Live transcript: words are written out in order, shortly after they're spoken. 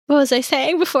What was I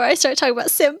saying before I start talking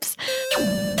about simps?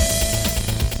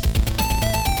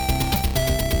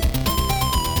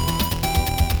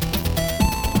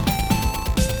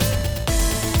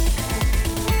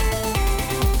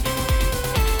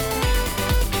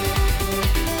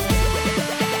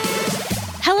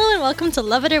 Welcome to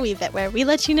Love It or Weeb It, where we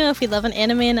let you know if we love an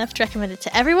anime enough to recommend it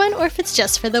to everyone or if it's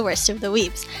just for the worst of the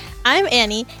weebs. I'm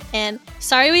Annie, and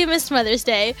sorry we missed Mother's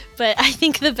Day, but I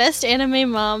think the best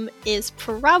anime mom is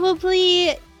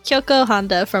probably Kyoko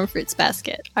Honda from Fruits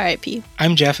Basket. R.I.P.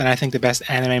 I'm Jeff, and I think the best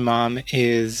anime mom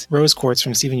is Rose Quartz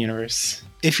from Steven Universe.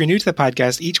 If you're new to the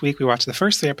podcast, each week we watch the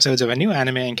first 3 episodes of a new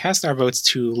anime and cast our votes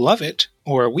to love it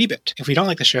or weeb it. If we don't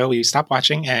like the show, we stop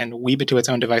watching and weeb it to its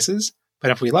own devices. But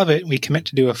if we love it, we commit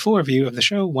to do a full review of the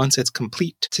show once it's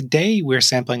complete. Today, we're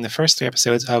sampling the first 3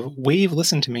 episodes of Wave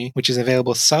Listen to Me, which is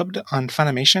available subbed on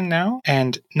Funimation now,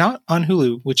 and not on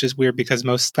Hulu, which is weird because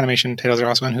most Funimation titles are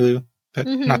also on Hulu, but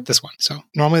not this one. So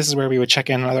normally this is where we would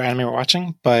check in on other anime we're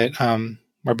watching, but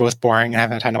we're both boring and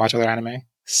haven't had time to watch other anime.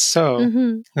 So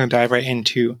I'm going to dive right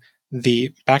into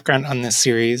the background on this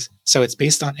series. So it's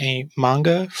based on a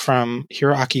manga from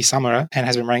Hiroaki Samura and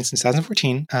has been running since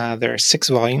 2014. There are 6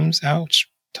 volumes out, which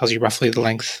tells you roughly the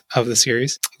length of the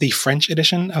series. The French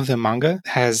edition of the manga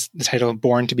has the title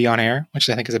Born to be on Air, which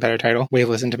I think is a better title. Wave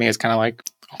Listen to Me is kind of like,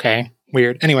 okay,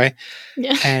 weird. Anyway,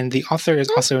 and the author is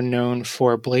also known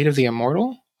for Blade of the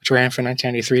Immortal, which ran from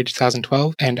 1993 to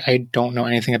 2012, and I don't know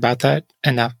anything about that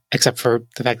enough, except for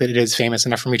the fact that it is famous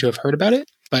enough for me to have heard about it,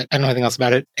 but I don't know anything else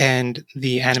about it. And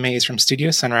the anime is from Studio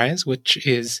Sunrise, which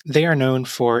is, they are known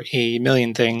for a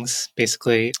million things,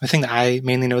 basically. The thing that I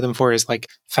mainly know them for is like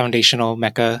foundational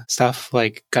mecha stuff,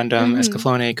 like Gundam,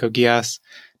 Escaflowne, Code Geass,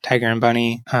 Tiger and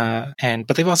Bunny,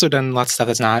 but they've also done lots of stuff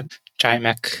that's not giant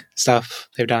mech stuff.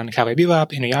 They've done Cowboy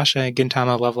Bebop, Inuyasha,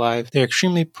 Gintama, Love Live. They're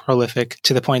extremely prolific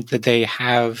to the point that they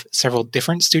have several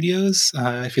different studios.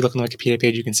 If you look on the Wikipedia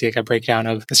page, you can see like a breakdown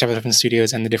of the several different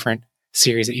studios and the different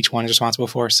series that each one is responsible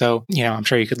for. So, I'm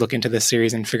sure you could look into this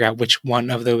series and figure out which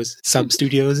one of those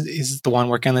sub-studios is the one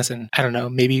working on this. And I don't know,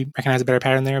 maybe recognize a better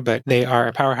pattern there, but they are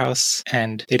a powerhouse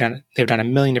and they've done a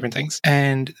million different things.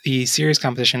 And the series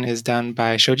composition is done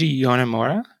by Shoji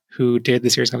Yonemura, who did the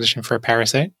series composition for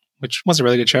Parasite, which was a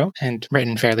really good show and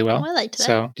written fairly well. Oh, I liked that.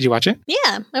 So, did you watch it?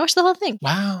 Yeah, I watched the whole thing.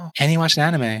 Wow. And you watched an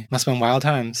anime. Must have been wild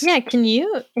times. Yeah, can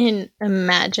you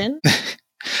imagine?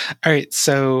 All right,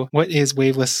 so what is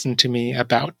Wave Listen to Me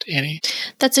about, Annie?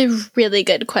 That's a really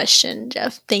good question,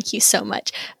 Jeff. Thank you so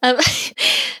much.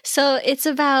 So it's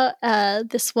about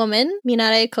this woman,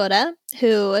 Minare Koda,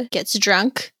 who gets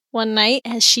drunk one night,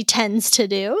 as she tends to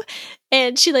do,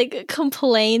 and she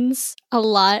complains a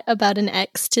lot about an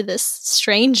ex to this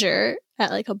stranger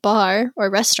at a bar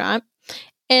or restaurant,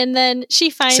 and then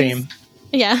she finds... Same.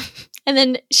 Yeah. And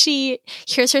then she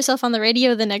hears herself on the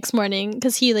radio the next morning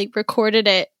because he recorded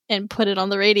it and put it on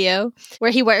the radio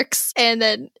where he works. And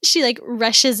then she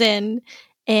rushes in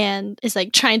and is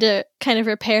trying to kind of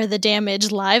repair the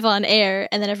damage live on air.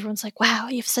 And then everyone's like, wow,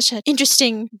 you have such an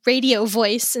interesting radio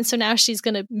voice. And so now she's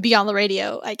going to be on the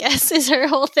radio, I guess, is her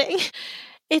whole thing.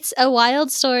 It's a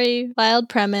wild story, wild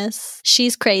premise.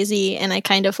 She's crazy and I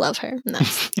kind of love her. And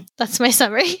that's my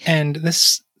summary. And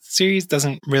this series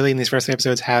doesn't really, in these first 3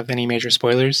 episodes, have any major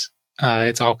spoilers.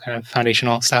 It's all kind of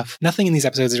foundational stuff. Nothing in these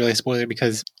episodes is really a spoiler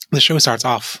because the show starts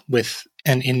off with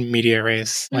an in media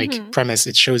res premise.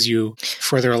 It shows you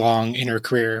further along in her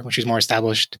career when she's more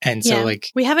established. And so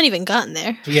we haven't even gotten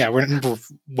there. Yeah, we're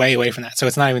way away from that. So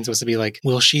it's not even supposed to be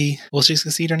will she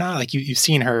succeed or not? You've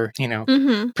seen her,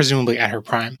 presumably at her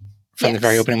prime from the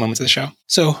very opening moments of the show.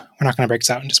 So we're not going to break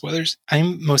this out into spoilers.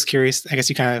 I'm most curious. I guess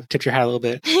you kind of tipped your hat a little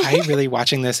bit. I really,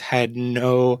 watching this, I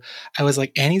was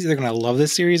like, Annie's either going to love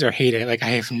this series or hate it. I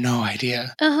have no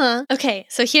idea. Okay,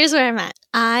 so here's where I'm at.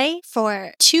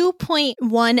 For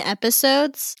 2.1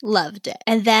 episodes, loved it.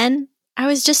 And then I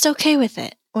was just okay with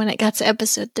it when it got to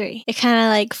episode 3. It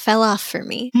kind of fell off for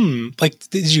me.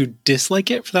 Did you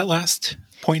dislike it for that last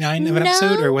 0.9 of an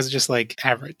episode? Or was it just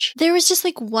average? There was just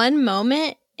one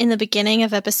moment in the beginning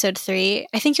of episode 3,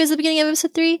 I think it was the beginning of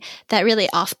episode 3, that really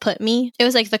off-put me. It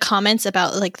was the comments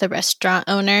about the restaurant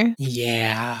owner.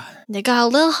 Yeah. They got a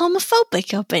little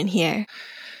homophobic up in here.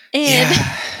 And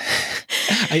yeah.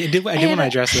 I did want to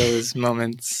address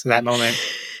that moment.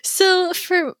 So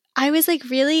I was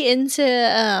really into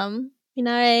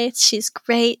Minare. She's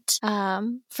great.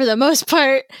 For the most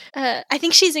part, I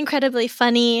think she's incredibly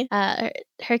funny.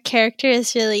 Her character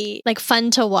is really like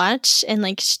fun to watch, and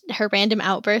like her random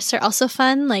outbursts are also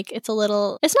fun. Like it's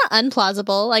not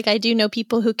unplausible. Like I do know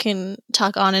people who can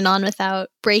talk on and on without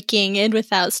breaking and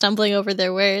without stumbling over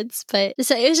their words, but it was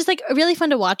just like really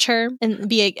fun to watch her and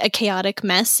be a chaotic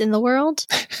mess in the world.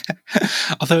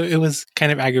 Although it was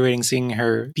kind of aggravating seeing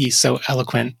her be so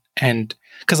eloquent, and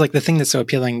because like the thing that's so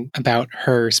appealing about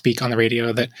her speak on the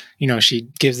radio that, you know, she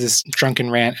gives this drunken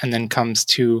rant and then comes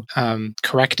to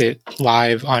correct it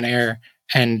live on air,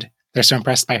 and they're so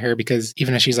impressed by her because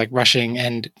even as she's like rushing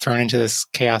and thrown into this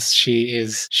chaos,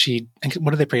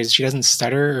 what do they praise? She doesn't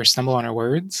stutter or stumble on her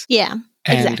words. Yeah.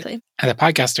 And exactly. As a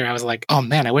podcaster, I was like, oh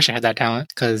man, I wish I had that talent,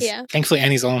 because thankfully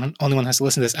Annie's the only one who has to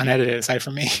listen to this unedited aside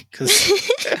from me, because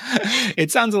it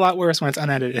sounds a lot worse when it's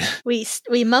unedited.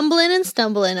 We mumbling and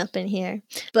stumbling up in here.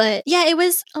 But yeah, it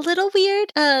was a little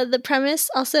weird. The premise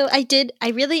also, I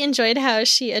really enjoyed how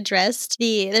she addressed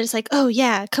there's like, oh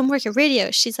yeah, come work at radio.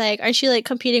 She's like, aren't you like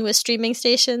competing with streaming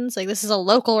stations? Like this is a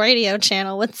local radio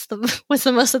channel. What's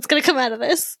the most that's going to come out of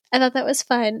this? I thought that was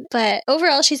fun. But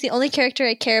overall, she's the only character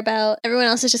I care about. Everyone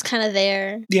else is just kind of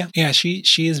there. Yeah, she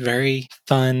is very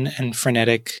fun and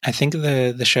frenetic. I think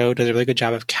the show does a really good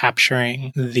job of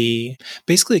capturing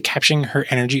her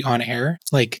energy on air.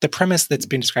 Like the premise that's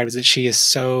being described is that she is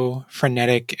so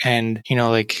frenetic and, you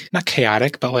know, like not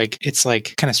chaotic, but like it's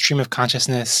like kind of stream of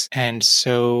consciousness and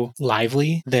so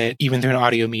lively that even through an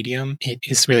audio medium, it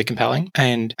is really compelling.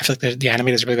 And I feel like the anime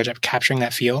does a really good job of capturing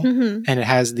that feel. Mm-hmm. And it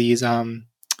has these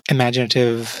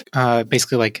imaginative,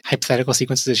 basically like hypothetical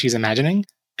sequences that she's imagining.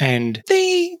 And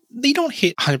they don't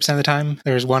hit 100% of the time.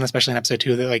 There was one, especially in episode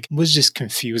 2, that like was just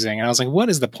confusing. And I was like, what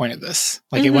is the point of this?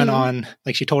 Like it went on,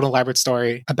 like she told an elaborate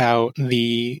story about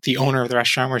the owner of the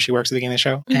restaurant where she works at the beginning of the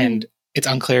show. Mm-hmm. And it's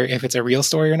unclear if it's a real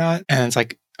story or not. And it's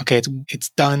like, okay, it's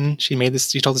done. She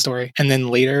told the story. And then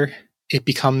later it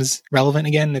becomes relevant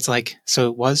again. It's like, so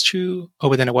it was true. Oh,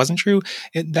 but then it wasn't true.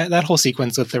 That whole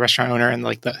sequence with the restaurant owner and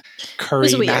like the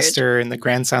curry master and the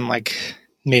grandson, like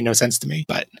made no sense to me.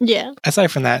 But yeah,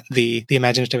 aside from that, the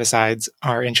imaginative asides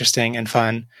are interesting and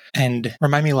fun and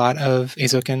remind me a lot of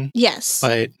Eizouken. Yes.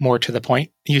 But more to the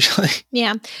point, usually.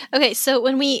 Yeah. Okay, so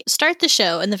when we start the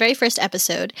show in the very first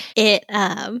episode, it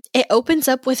opens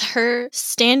up with her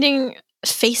standing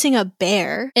facing a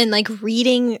bear and like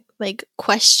reading like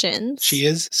questions. She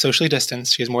is socially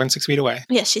distanced. She is more than 6 feet away.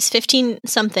 Yeah, she's 15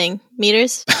 something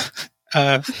meters.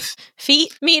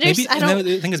 Feet? Meters? Maybe,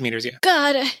 I think it's meters, yeah.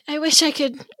 God, I wish I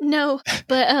could know.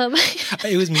 But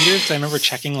it was meters because I remember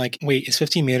checking like, wait, is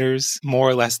 15 meters more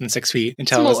or less than 6 feet?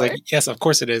 Until I was like, yes, of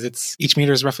course it is. Each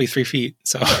meter is roughly 3 feet.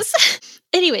 So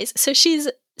anyways, so she's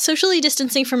socially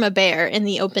distancing from a bear in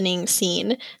the opening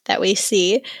scene that we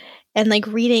see. And like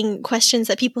reading questions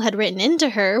that people had written into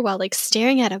her while like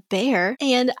staring at a bear.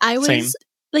 And I was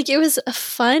like, it was a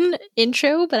fun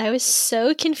intro, but I was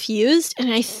so confused and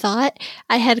I thought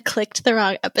I had clicked the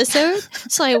wrong episode.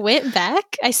 So I went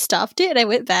back, I stopped it and I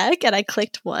went back and I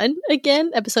clicked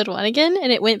episode 1 again,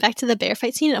 and it went back to the bear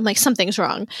fight scene. And I'm like, something's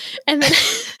wrong. And then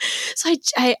so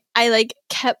I like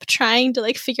kept trying to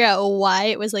like figure out why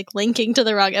it was like linking to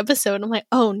the wrong episode. And I'm like,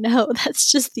 oh no, that's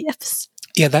just the episode.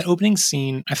 Yeah, that opening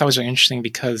scene I thought was really interesting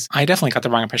because I definitely got the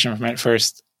wrong impression from it at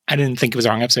first. I didn't think it was the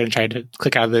wrong episode and tried to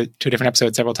click out of the 2 different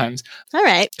episodes several times. All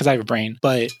right. Because I have a brain.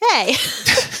 But hey.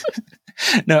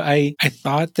 No, I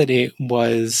thought that it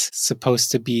was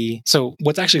supposed to be... So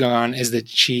what's actually going on is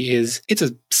that it's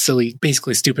a silly,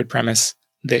 basically stupid premise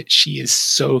that she is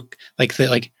so...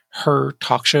 Like her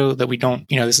talk show that we don't...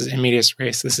 You know, this is in medias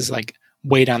res. This is like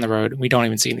way down the road. We don't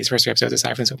even see in these first 3 episodes,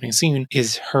 aside from this opening scene,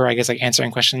 is her, I guess, like answering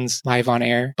questions live on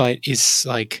air, but is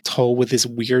like told with this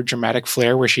weird dramatic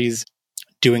flair where she's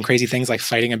doing crazy things like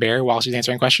fighting a bear while she's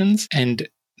answering questions. And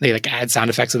they like add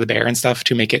sound effects of the bear and stuff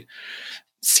to make it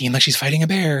seem like she's fighting a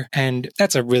bear. And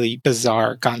that's a really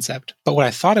bizarre concept. But what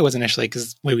I thought it was initially,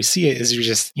 because the way we see it is you're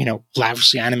just, you know,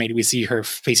 lavishly animated. We see her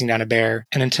facing down a bear.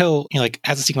 And until, you know, like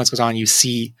as the sequence goes on, you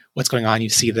see what's going on. You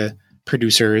see the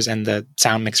producers and the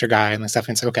sound mixer guy and the stuff.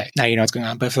 And it's like, okay, now you know what's going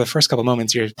on. But for the first couple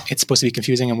moments, it's supposed to be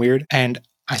confusing and weird. And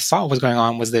I thought what was going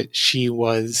on was that she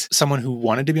was someone who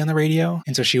wanted to be on the radio.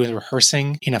 And so she was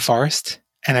rehearsing in a forest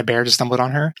and a bear just stumbled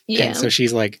on her. Yeah. And so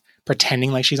she's like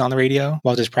pretending like she's on the radio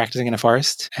while just practicing in a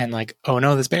forest. And like, oh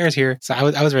no, this bear is here. So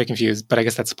I was very confused. But I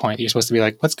guess that's the point. You're supposed to be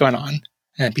like, what's going on?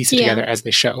 And piece it together as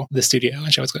they show the studio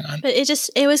and show what's going on. But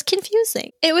it was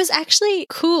confusing. It was actually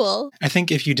cool. I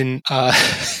think if you didn't...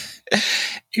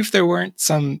 if there weren't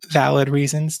some valid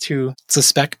reasons to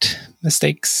suspect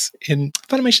mistakes in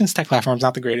Funimation's tech platform is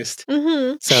not the greatest.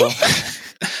 Mm-hmm. So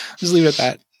Just leave it at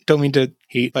that. Don't mean to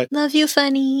hate, but Love you,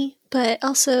 funny. But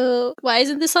also, why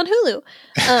isn't this on Hulu?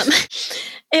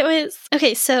 It was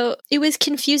okay. So it was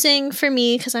confusing for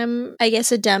me because I'm, I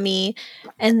guess, a dummy.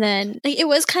 And then like, it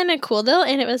was kind of cool though,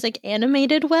 and it was like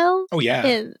animated well. oh yeah,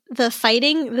 And the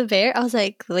fighting the bear, I was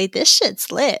like, wait, this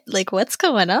shit's lit. Like, what's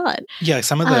going on? yeah.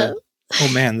 Some of the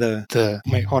oh man, the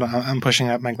wait, hold on, I'm pushing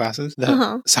up my glasses. The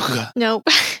Sakuga. Nope,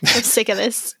 I'm sick of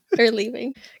this. We're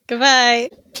leaving. Goodbye.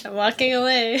 I'm walking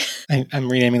away. I'm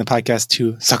renaming the podcast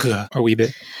to Sakuga or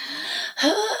Weebit.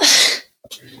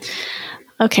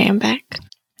 Okay, I'm back.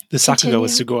 The Sakuga Continue.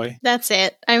 was Sugoi. That's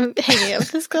it. I'm hanging up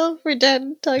this call. We're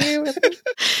done talking about this.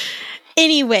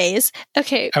 Anyways,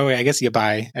 okay. Oh wait, I guess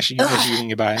Yabai. Actually, using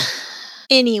Yabai.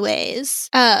 Anyways,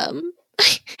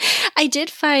 I did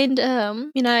find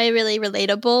Minai really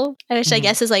relatable, which I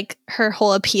guess is like her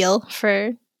whole appeal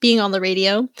for being on the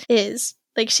radio is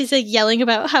like she's like yelling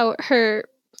about how her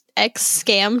ex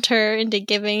scammed her into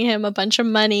giving him a bunch of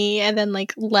money and then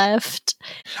like left.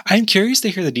 I'm curious to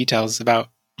hear the details about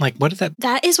like what did that.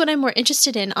 That is what I'm more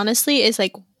interested in, honestly, is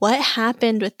like what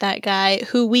happened with that guy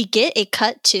who we get a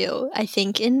cut to, I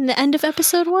think, in the end of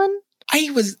episode 1. I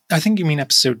think you mean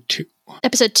episode 2.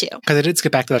 Episode 2. Because I did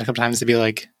skip back to that a couple times to be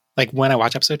like when I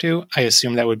watch episode 2, I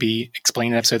assumed that would be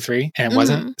explained in episode 3, and it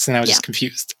wasn't. So then I was just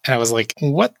confused, and I was like,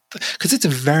 "What?" Because it's a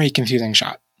very confusing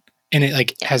shot, and it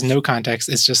like has no context.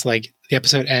 It's just like the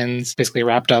episode ends, basically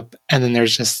wrapped up, and then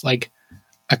there's just like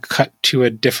a cut to a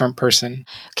different person.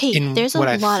 Okay, in there's what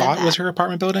a I lot thought of that. was her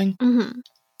apartment building,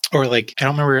 or like I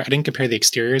don't remember. I didn't compare the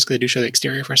exteriors because they do show the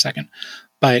exterior for a second,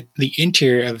 but the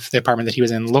interior of the apartment that he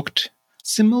was in looked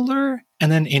similar.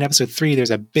 And then in episode 3,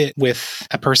 there's a bit with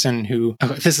a person who I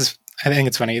think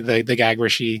it's funny, the gag where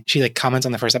she like comments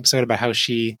on the first episode about how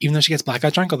she, even though she gets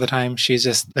blackout drunk all the time, she's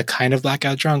just the kind of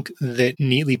blackout drunk that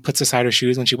neatly puts aside her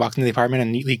shoes when she walks into the apartment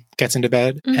and neatly gets into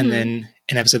bed. And then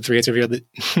in episode 3, it's revealed that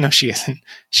no, she isn't.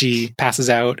 She passes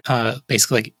out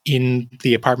basically like in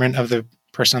the apartment of the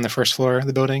person on the first floor of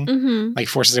the building, like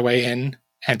forces her way in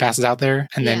and passes out there.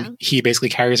 And then he basically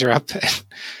carries her up and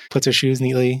puts her shoes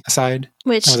neatly aside.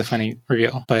 Which that was a funny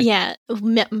reveal. But yeah,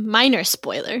 minor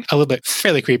spoiler. A little bit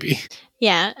fairly creepy.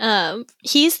 Yeah.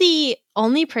 He's the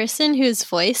only person whose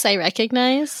voice I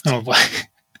recognized. Oh,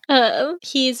 boy.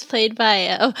 He's played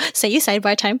by,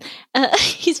 sidebar time.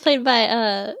 He's played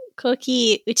by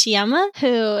Koki Uchiyama,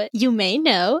 who you may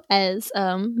know as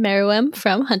Meruem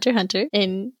from Hunter x Hunter.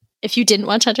 If you didn't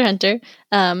watch Hunter x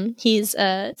Hunter, he's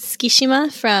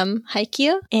Tsukishima from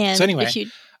Haikyuu. And so anyway,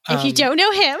 if you don't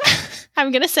know him,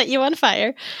 I'm going to set you on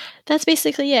fire. That's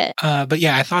basically it. But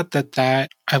yeah, I thought that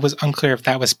I was unclear if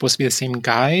that was supposed to be the same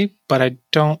guy, but I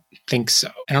don't think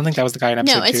so. I don't think that was the guy in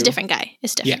episode 2. No, it's a different guy.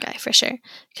 It's a different guy for sure.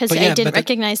 Because I didn't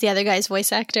recognize the other guy's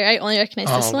voice actor. I only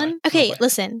recognized this one. Okay,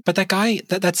 listen. But that guy,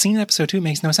 that scene in episode 2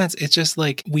 makes no sense. It's just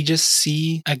like we just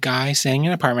see a guy staying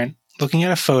in an apartment looking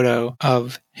at a photo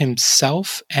of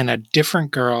himself and a different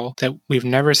girl that we've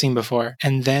never seen before.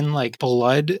 And then like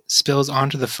blood spills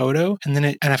onto the photo. And then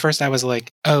and at first I was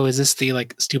like, oh, is this the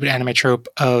like stupid anime trope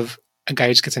of a guy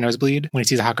who just gets a nosebleed when he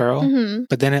sees a hot girl?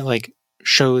 But then it like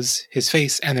shows his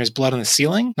face and there's blood on the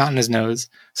ceiling, not in his nose.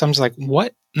 So I'm just like,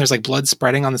 what? And there's like blood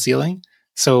spreading on the ceiling.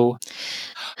 So,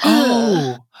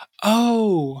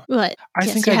 What? I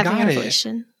think I got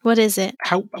it. What is it?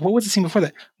 What was the scene before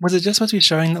that? Was it just supposed to be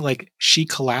showing that like she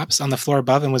collapsed on the floor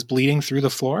above and was bleeding through the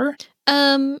floor?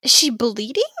 Is she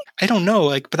bleeding? I don't know.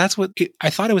 Like, but that's what I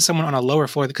thought it was someone on a lower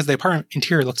floor because the apartment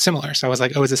interior looked similar. So I was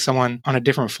like, oh, is this someone on a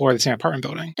different floor of the same apartment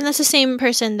building? And that's the same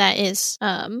person that is.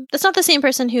 That's not the same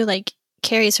person who like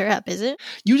carries her up, is it?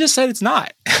 You just said it's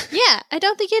not. Yeah, I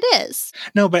don't think it is.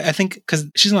 No, but I think because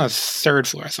she's on the 3rd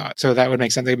floor, I thought. So that would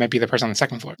make sense. It might be the person on the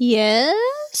 2nd floor.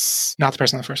 Yes. Not the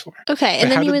person on the 1st floor. Okay,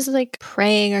 and then he was like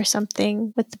praying or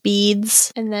something with the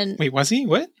beads. And then... Wait, was he?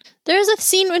 What? There was a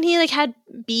scene when he like had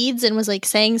beads and was like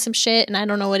saying some shit and I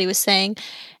don't know what he was saying.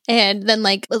 And then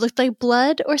like it looked like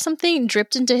blood or something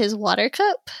dripped into his water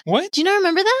cup. What? Do you not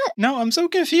remember that? No, I'm so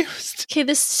confused. Okay,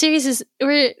 this series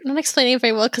we're not explaining it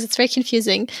very well because it's very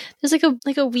confusing. There's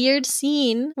like a weird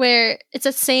scene where it's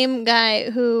that same guy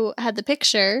who had the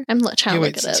picture. I'm trying to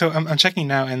look it up. So I'm checking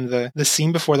now, and the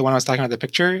scene before the one I was talking about, the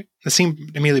picture, the scene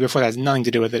immediately before that has nothing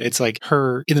to do with it. It's like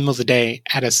her in the middle of the day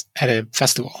at a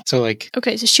festival. So like,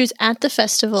 okay, so she was at the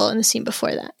festival in the scene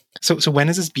before that. So when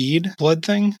is this bead blood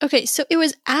thing? Okay, so it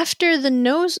was after the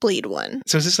nosebleed one.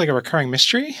 So is this like a recurring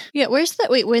mystery? Yeah, where's that?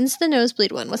 Wait, when's the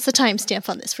nosebleed one? What's the timestamp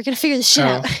on this? We're going to figure this shit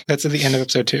out. That's at the end of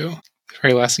episode 2. The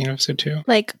very last scene of episode 2.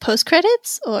 Like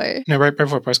post-credits or? No, right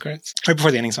before post-credits. Right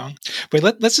before the ending song. Wait,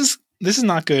 let's just This is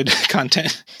not good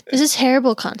content. This is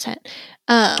terrible content.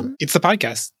 It's the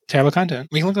podcast. Terrible content.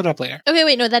 We can look it up later. Okay,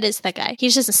 wait, no, that is that guy. He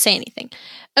just doesn't say anything.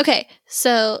 Okay,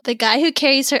 so the guy who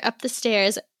carries her up the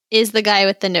stairs is the guy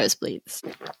with the nosebleeds.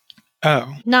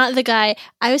 Oh. Not the guy.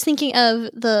 I was thinking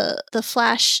of the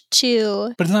Flash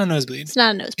 2. But it's not a nosebleed. It's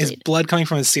not a nosebleed. It's blood coming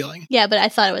from the ceiling. Yeah, but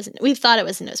we thought it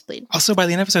was a nosebleed. Also, by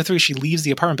the end of episode 3, she leaves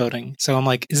the apartment building. So I'm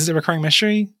like, is this a recurring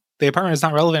mystery? The apartment is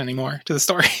not relevant anymore to the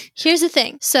story. Here's the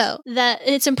thing. So that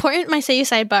it's important, my Seiyu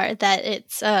sidebar, that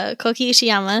it's Koki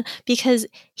Ishiyama, because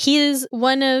he is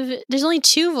there's only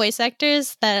 2 voice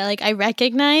actors that like I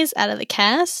recognize out of the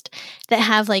cast that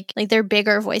have like they're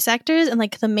bigger voice actors, and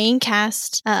like the main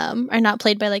cast are not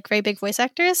played by like very big voice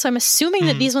actors. So I'm assuming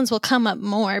that these ones will come up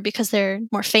more because they're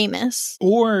more famous.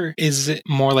 Or is it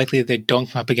more likely that they don't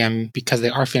come up again because they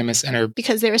are famous and are...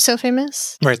 Because they were so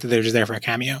famous? Right, that they're just there for a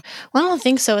cameo. Well, I don't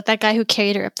think so with that guy who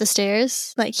carried her up the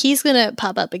stairs. Like, he's gonna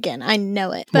pop up again. I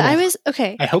know it. But Well,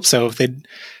 okay. I hope so. If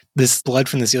this blood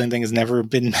from the ceiling thing has never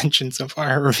been mentioned so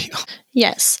far, a reveal.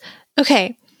 Yes.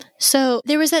 Okay. So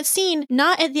there was that scene,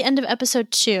 not at the end of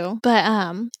episode 2,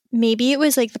 but maybe it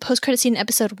was like the post-credit scene in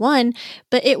episode 1,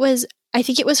 but I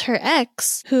think it was her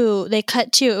ex who they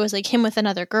cut to. It was like him with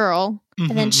another girl.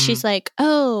 And then she's like,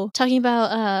 oh, talking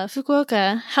about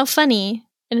Fukuoka, how funny.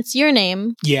 And it's your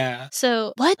name. Yeah.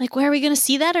 So what? Like, where are we going to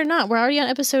see that or not? We're already on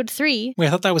episode 3. Wait, I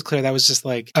thought that was clear. That was just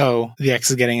like, oh, the ex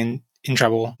is getting in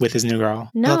trouble with his new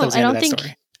girl. No, I don't think...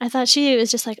 Story. I thought she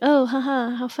was just like, oh,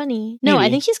 haha, how funny. No, maybe. I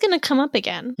think he's going to come up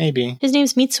again. Maybe. His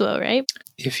name's Mitsuo, right?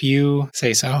 If you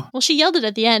say so. Well, she yelled it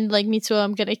at the end, like, Mitsuo,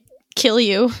 I'm going to kill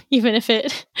you, even if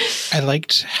it... I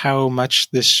liked how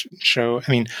much this show, I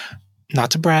mean,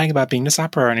 not to brag about being the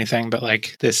Sakura or anything, but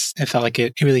like this, it felt like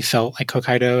it really felt like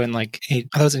Hokkaido, and like, I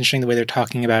thought it was interesting the way they're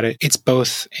talking about it. It's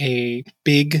both a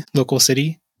big local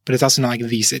city, but it's also not like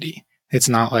the city. It's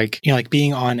not like, like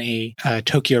being on a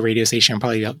Tokyo radio station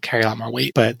probably carry a lot more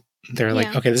weight, but they're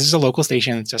like, okay, this is a local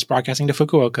station. It's just broadcasting to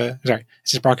Fukuoka. Sorry,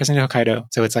 it's just broadcasting to Hokkaido.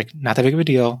 So it's like not that big of a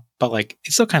deal, but like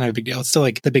it's still kind of a big deal. It's still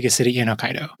like the biggest city in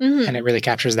Hokkaido. And it really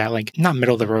captures that like not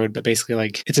middle of the road, but basically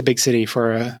like it's a big city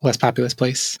for a less populous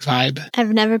place vibe.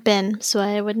 I've never been, so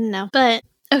I wouldn't know. But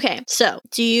okay, so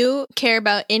do you care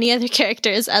about any other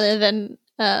characters other than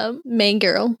main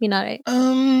girl, Minare?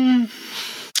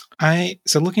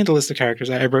 So looking at the list of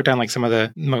characters, I wrote down like some of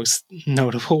the most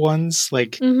notable ones.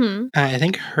 Like I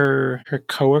think her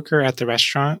coworker at the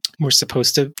restaurant we're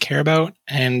supposed to care about,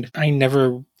 and I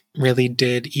never really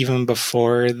did, even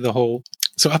before the whole.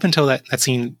 So up until that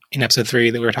scene in episode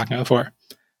 3 that we were talking about before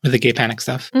with the gay panic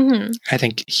stuff, I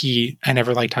think I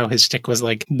never liked how his shtick was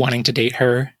like wanting to date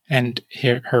her and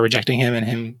her rejecting him and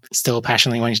him still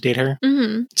passionately wanting to date her.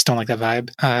 Just don't like that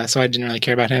vibe. So I didn't really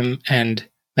care about him, and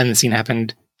then the scene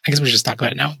happened. I guess we should just talk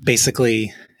about it now.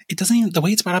 Basically, the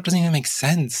way it's brought up doesn't even make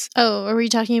sense. Oh, are we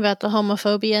talking about the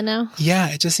homophobia now? Yeah,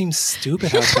 it just seems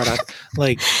stupid how it's brought up.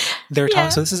 Like, they're talking,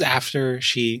 so this is after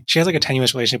she has like a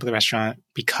tenuous relationship with the restaurant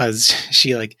because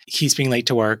she like keeps being late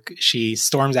to work. She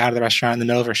storms out of the restaurant in the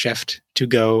middle of her shift to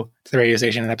go to the radio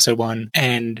station in episode 1.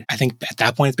 And I think at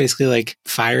that point it's basically like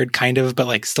fired kind of, but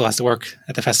like still has to work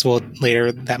at the festival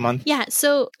later that month. Yeah,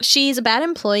 so she's a bad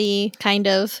employee, kind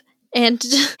of.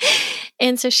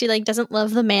 And so she like doesn't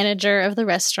love the manager of the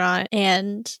restaurant,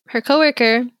 and her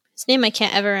coworker, his name I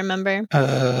can't ever remember.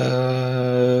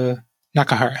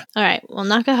 Nakahara. All right. Well,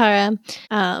 Nakahara,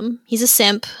 he's a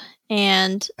simp,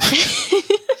 and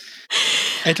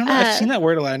I don't know. I've seen that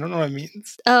word a lot. I don't know what it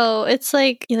means. Oh, it's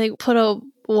like you like put a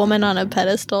woman on a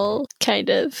pedestal, kind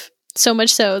of. So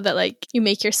much so that like you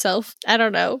make yourself, I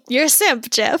don't know, you're a simp,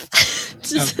 Jeff.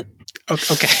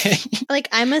 Okay. Like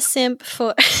I'm a simp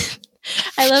for.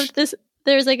 I loved this.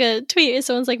 There's like a tweet.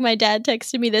 Someone's like, my dad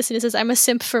texted me this, and it says, "I'm a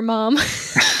simp for mom."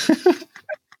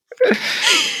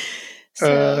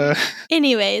 So,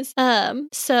 anyways,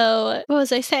 so what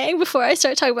was I saying before I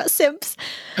start talking about simps?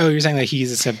 Oh, you're saying that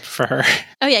he's a simp for her.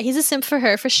 Oh yeah, he's a simp for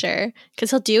her for sure, because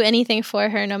he'll do anything for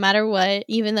her no matter what,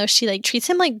 even though she like treats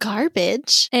him like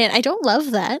garbage, and I don't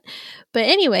love that. But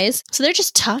anyways, so they're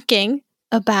just talking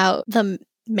about the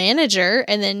manager,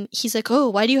 and then he's like, oh,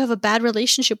 why do you have a bad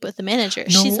relationship with the manager?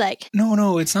 She's like,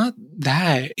 no, it's not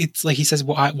that. It's like he says,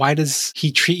 why does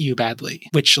he treat you badly?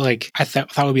 Which like I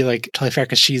thought would be like totally fair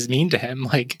because she's mean to him.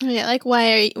 Like, yeah, like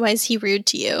why is he rude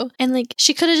to you? And like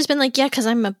she could have just been like, yeah, because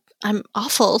I'm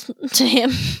awful to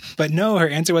him. But no, her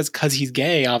answer was because he's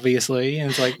gay, obviously. And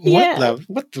it's like,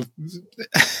 what the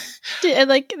and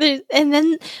like and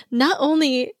then not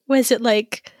only was it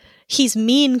like he's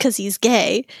mean because he's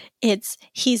gay, it's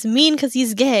he's mean because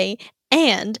he's gay,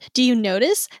 and do you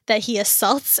notice that he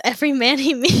assaults every man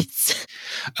he meets?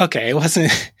 Okay, it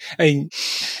wasn't. I mean,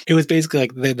 it was basically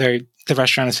like the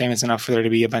restaurant is famous enough for there to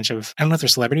be a bunch of, I don't know if they're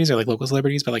celebrities or like local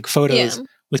celebrities, but like photos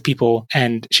with people.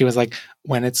 And she was like,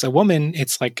 when it's a woman,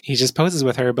 it's like he just poses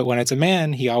with her, but when it's a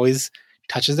man, he always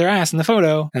touches their ass in the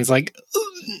photo, and it's like.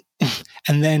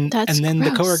 And then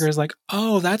the coworker is like,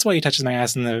 "Oh, that's why he touches my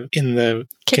ass in the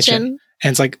kitchen."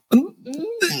 And it's like,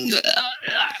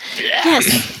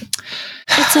 yes,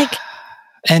 it's like,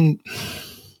 and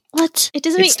what? It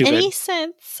doesn't make any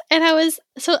sense. And I was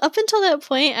so up until that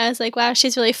point, I was like, "Wow,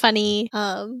 she's really funny."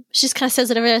 She just kind of says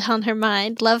whatever on her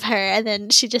mind. Love her, and then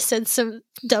she just said some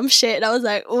dumb shit, and I was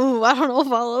like, "Ooh, I don't know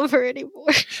if I'll love her anymore."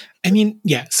 I mean,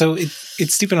 yeah. So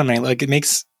it's stupid on my like. It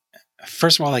makes.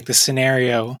 First of all, like the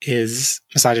scenario is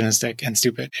misogynistic and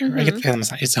stupid.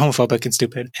 Mm-hmm. It's homophobic and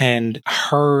stupid. And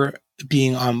her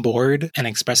being on board and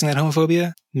expressing that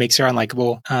homophobia makes her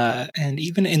unlikable. And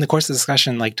even in the course of the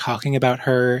discussion, like talking about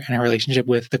her and her relationship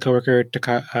with the coworker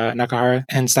Nakahara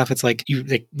and stuff, it's like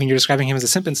when you're describing him as a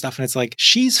simp and stuff, and it's like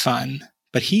she's fun,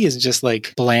 but he is just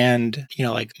like bland,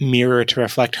 like mirror to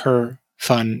reflect her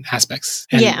fun aspects.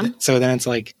 And so then it's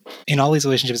like in all these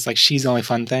relationships, it's like she's the only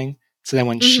fun thing. So then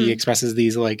when she expresses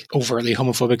these like overtly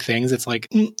homophobic things, it's like,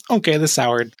 okay, this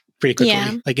soured pretty quickly.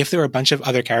 Yeah. Like if there were a bunch of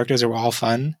other characters that were all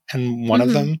fun and one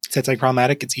of them said like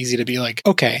problematic, it's easy to be like,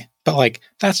 okay, but like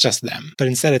that's just them. But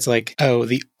instead it's like, oh,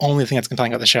 the only thing that's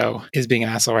compelling about the show is being an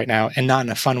asshole right now, and not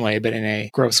in a fun way, but in a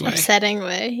gross way. Upsetting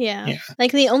way, yeah.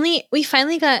 Like we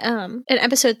finally got, in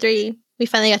episode 3, we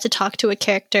finally got to talk to a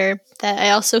character that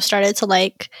I also started to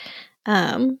like.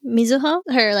 Mizuho,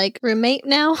 her like roommate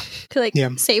now, who like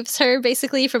saves her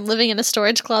basically from living in a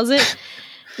storage closet,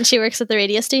 and she works at the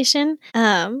radio station.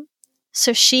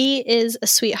 So she is a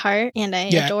sweetheart, and I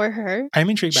adore her.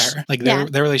 I'm intrigued by her. Like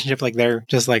their relationship, like they're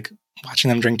just like watching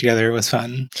them drink together was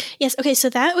fun. Yes. Okay. So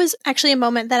that was actually a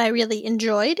moment that I really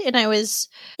enjoyed, and I was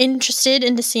interested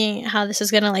into seeing how this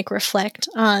is going to like reflect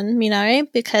on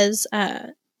Minare, because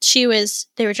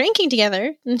they were drinking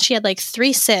together, and she had like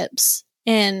 3 sips,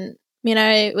 and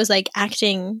Minare was like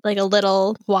acting like a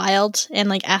little wild and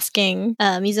like asking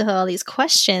Mizuho all these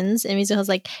questions, and Mizuho's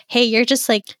like, "Hey, you're just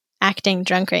like acting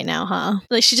drunk right now, huh?"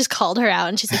 Like she just called her out,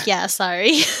 and she's like, "Yeah,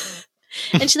 sorry,"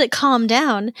 and she like calmed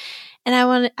down.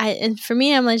 And and for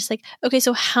me, I'm like just like, okay,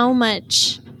 so how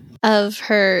much of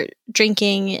her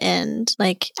drinking and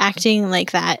like acting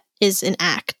like that is an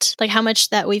act? Like how much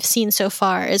that we've seen so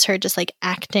far is her just like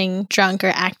acting drunk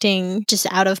or acting just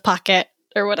out of pocket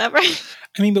or whatever.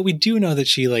 I mean, but we do know that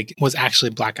she like was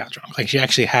actually blackout drunk. Like she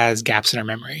actually has gaps in her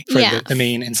memory for the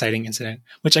main inciting incident,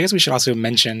 which I guess we should also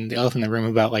mention the elephant in the room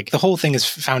about like the whole thing is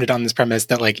founded on this premise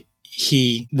that like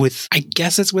I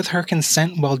guess it's with her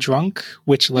consent while drunk,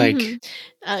 which like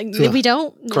we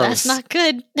don't. Gross. That's not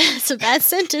good. That's a bad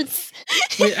sentence.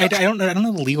 Wait, I don't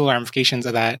know the legal ramifications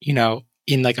of that,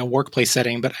 in like a workplace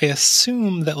setting, but I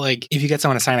assume that like if you get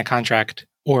someone to sign a contract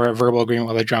or a verbal agreement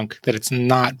while they're drunk, that it's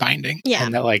not binding. Yeah.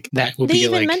 And that like that would be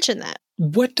like... They even mention that.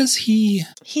 What does he...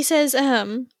 He says,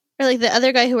 or like the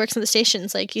other guy who works in the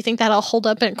station's like, you think that'll hold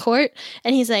up in court?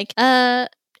 And he's like,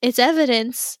 it's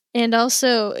evidence. And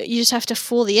also, you just have to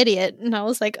fool the idiot. And I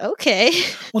was like, okay.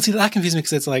 Well, see, that confused me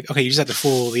because it's like, okay, you just have to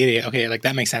fool the idiot. Okay, like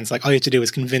that makes sense. Like all you have to do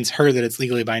is convince her that it's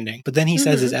legally binding. But then he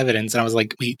says it's evidence. And I was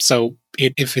like, wait, so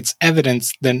if it's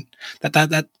evidence, then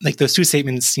that like those two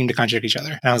statements seem to contradict each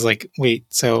other. And I was like, wait,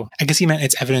 so I guess he meant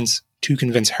it's evidence to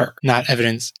convince her, not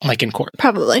evidence like in court.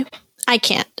 Probably. I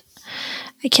can't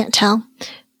tell.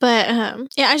 But I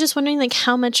was just wondering like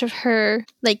how much of her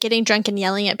like getting drunk and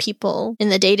yelling at people in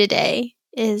the day-to-day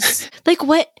is like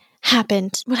what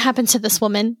happened to this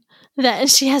woman that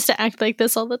she has to act like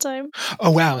this all the time.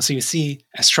 Oh wow, so you see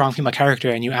a strong female character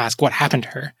and you ask what happened to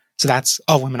her. So that's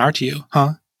all women are to you,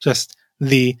 huh? Just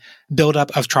the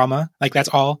buildup of trauma, like that's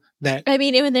all that... I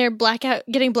mean, when they're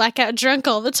getting blackout drunk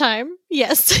all the time,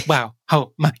 yes. Wow,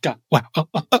 oh my god, wow.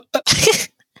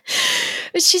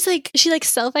 She's like, she like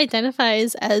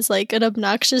self-identifies as like an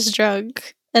obnoxious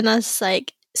drunk, and I was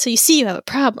like, so you see you have a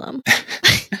problem.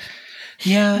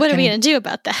 Yeah. What are we going to do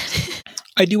about that?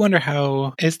 I do wonder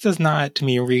how this does not, to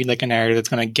me, read like a narrative that's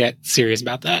going to get serious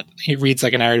about that. It reads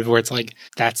like a narrative where it's like,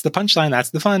 that's the punchline,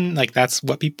 that's the fun. Like, that's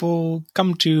what people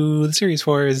come to the series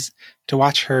for, is to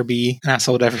watch her be an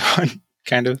asshole to everyone,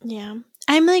 kind of. Yeah.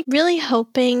 I'm like really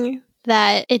hoping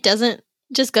that it doesn't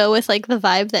just go with like the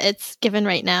vibe that it's given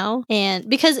right now. And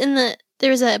because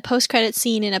there's a post-credit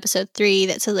scene in episode 3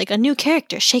 that says like a new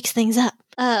character shakes things up.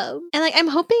 And like I'm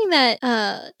hoping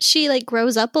that she like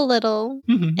grows up a little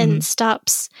and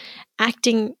stops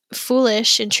acting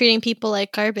foolish and treating people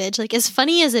like garbage. Like as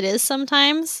funny as it is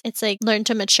sometimes, it's like learn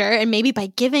to mature, and maybe by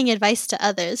giving advice to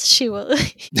others, she will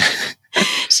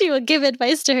She will give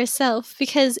advice to herself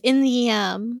because in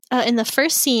the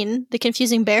first scene, the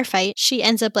confusing bear fight, she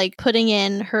ends up like putting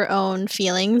in her own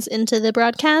feelings into the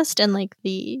broadcast, and like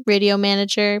the radio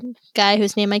manager guy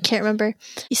whose name I can't remember,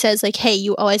 he says like, "Hey,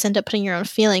 you always end up putting your own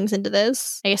feelings into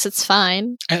this. I guess it's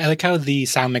fine." I like how the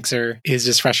sound mixer is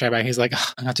just fresh out by. He's like,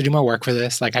 I have to do more work for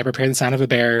this. Like I prepared the sound of a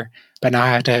bear, but now I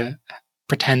have to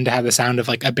pretend to have the sound of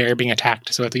like a bear being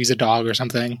attacked, so I have to use a dog or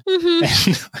something.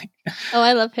 And, like, oh,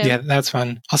 I love him. Yeah, that's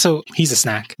fun. Also, he's a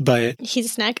snack, but he's a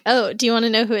snack. Oh, do you want to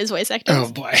know who his voice actor is?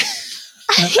 Oh boy.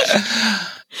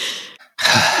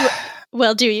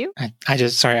 Well, do you? I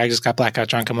just got blackout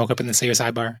drunk and woke up in the Seiyu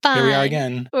sidebar. Fine. Here we are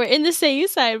again. We're in the Seiyu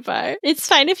sidebar. It's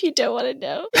fine if you don't want to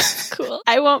know. Cool.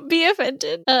 I won't be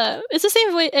offended. It's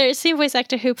the same voice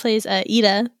actor who plays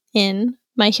Ida in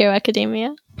My Hero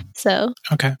Academia. So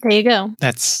okay, there you go.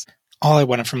 That's all I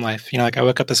wanted from life. You know, like I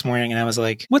woke up this morning and I was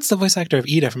like, what's the voice actor of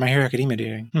Ida from My Hero Academia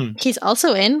doing? He's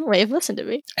also in Wave Listen to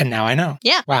Me. And now I know.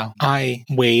 Yeah. Wow. I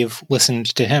Wave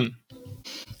listened to him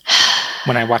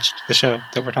when I watched the show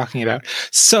that we're talking about.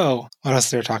 So what else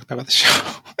is there to talk about the show?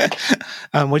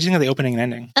 What do you think of the opening and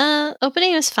ending?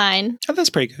 Opening was fine. Oh, that's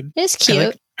pretty good. It was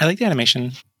cute. I like the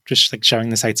animation. Just like showing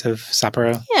the sights of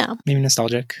Sapporo. Yeah. Maybe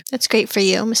nostalgic. That's great for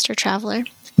you, Mr. Traveler.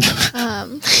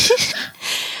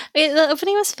 The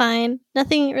opening was fine.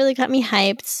 Nothing really got me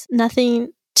hyped.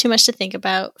 Nothing too much to think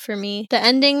about for me. The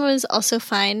ending was also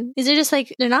fine. These are just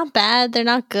like, they're not bad. They're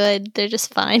not good. They're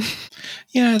just fine.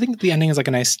 Yeah, I think the ending is like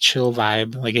a nice chill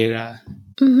vibe. Like it,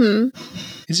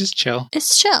 it's just chill.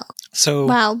 It's chill. So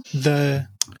wow.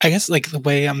 I guess like the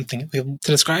way I'm thinking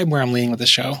to describe where I'm leaning with the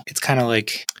show, it's kind of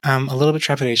like a little bit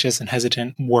trepidatious and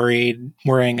hesitant,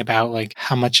 worrying about like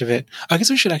how much of it. I guess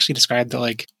we should actually describe that.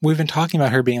 Like we've been talking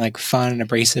about her being like fun and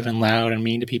abrasive and loud and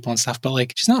mean to people and stuff, but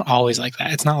like she's not always like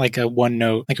that. It's not like a one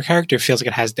note. Like her character feels like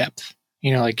it has depth.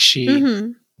 You know, like she.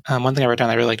 One thing I wrote down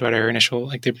that I really liked about her initial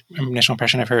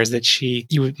impression of her is that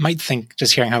you might think,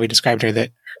 just hearing how we described her, that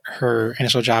her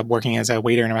initial job working as a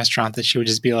waiter in a restaurant, that she would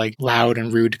just be like loud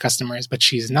and rude to customers, but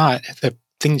she's not. The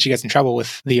thing she gets in trouble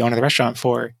with the owner of the restaurant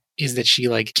for is that she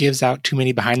like gives out too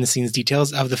many behind the scenes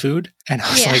details of the food. And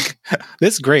I was like,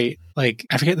 this is great. Like,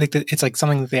 I forget, like it's like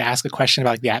something that they ask a question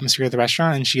about like the atmosphere of the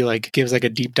restaurant, and she like gives like a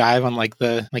deep dive on like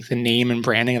the name and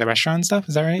branding of the restaurant and stuff.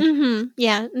 Is that right?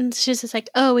 Yeah. And she's just like,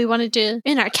 oh, we wanted to,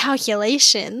 in our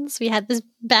calculations, we had this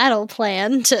battle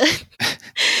plan to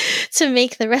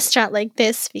make the restaurant like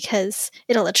this because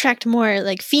it'll attract more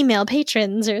like female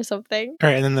patrons or something.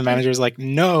 Right. And then the manager's like,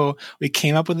 no, we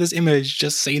came up with this image.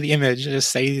 Just say the image.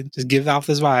 Just give off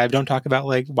this vibe. Don't talk about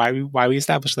like why we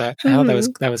established that. I thought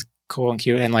that was cool and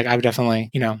cute. And like I've definitely,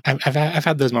 you know, I've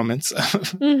had those moments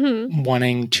of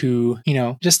wanting to, you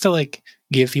know, just to like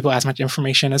give people as much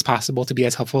information as possible, to be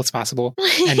as helpful as possible,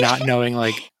 and not knowing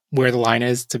like where the line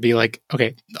is, to be like,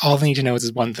 okay, all they need to know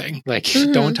is one thing. Like,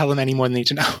 don't tell them any more than they need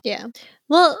to know. Yeah.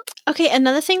 Well, okay,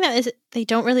 another thing that is they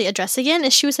don't really address again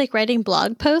is she was like writing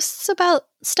blog posts about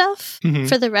stuff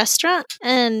for the restaurant,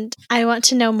 and I want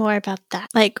to know more about that.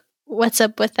 Like, what's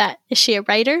up with that? Is she a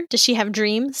writer? Does she have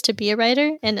dreams to be a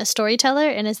writer and a storyteller?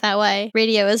 And is that why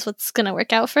radio is what's going to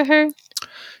work out for her?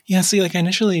 Yeah, see, like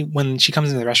initially when she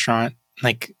comes into the restaurant,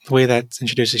 like the way that's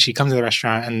introduced is she comes to the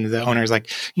restaurant and the owner's like,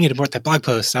 you need to write that blog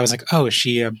post. I was like, oh, is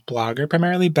she a blogger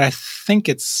primarily? But I think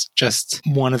it's just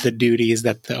one of the duties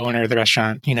that the owner of the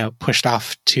restaurant, you know, pushed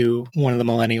off to one of the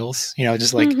millennials, you know,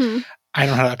 just like, I don't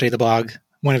know how to update the blog.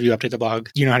 One of you update the blog.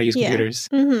 You know how to use computers,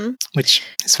 which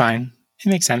is fine. It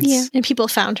makes sense. Yeah, and people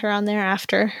found her on there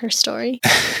after her story.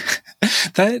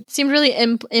 That seemed really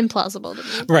implausible to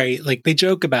me. Right. Like they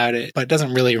joke about it, but it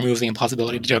doesn't really remove the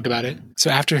implausibility to joke about it. So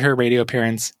after her radio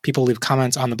appearance, people leave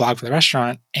comments on the blog for the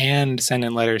restaurant and send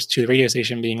in letters to the radio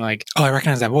station being like, oh, I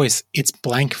recognize that voice. It's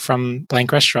blank from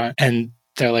blank restaurant. And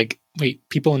they're like, wait,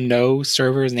 people know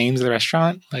servers' names of the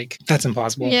restaurant? Like, that's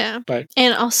implausible. Yeah. But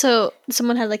and also,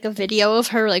 someone had like a video of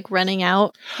her like running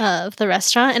out of the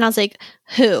restaurant, and I was like,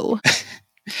 who?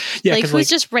 Yeah, like who's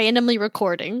just randomly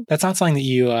recording? That's not something that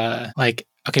you like.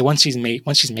 Okay, once she's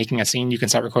making a scene, you can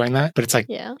start recording that. But it's like,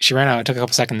 she ran out. It took a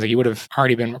couple seconds. Like you would have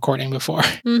already been recording before.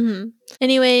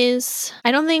 Anyways,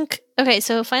 I don't think. Okay,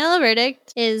 so final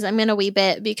verdict is I'm gonna weep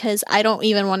it because I don't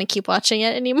even want to keep watching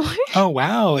it anymore. Oh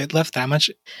wow! It left that much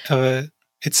of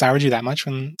it soured you that much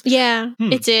when. Yeah,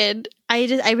 it did. I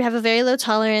have a very low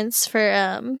tolerance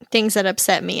for things that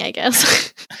upset me, I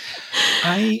guess.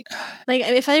 Like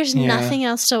if there's nothing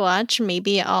else to watch,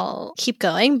 maybe I'll keep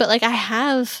going. But like I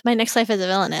have My Next Life as a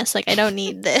Villainess. Like I don't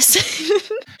need this.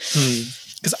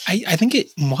 Because I think it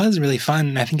was really fun.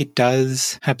 And I think it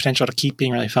does have potential to keep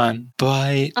being really fun.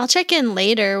 But I'll check in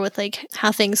later with like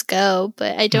how things go,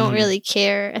 but I don't really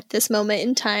care at this moment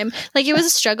in time. Like it was a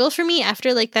struggle for me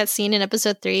after like that scene in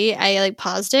episode 3. I like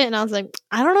paused it and I was like,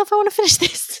 I don't know if I want to finish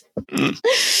this.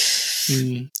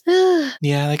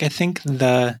 Yeah, like I think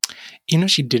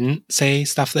she didn't say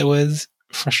stuff that was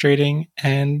frustrating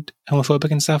and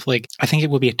homophobic and stuff. Like I think it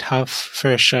would be tough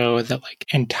for a show that like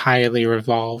entirely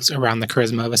revolves around the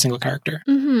charisma of a single character.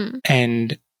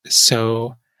 And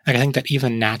so like I think that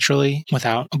even naturally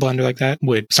without a blender like that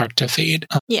would start to fade.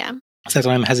 Yeah. So that's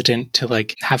why I'm hesitant to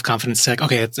like have confidence to like,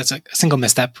 okay, it's a single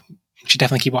misstep. You should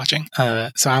definitely keep watching.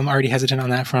 So I'm already hesitant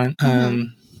on that front.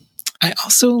 I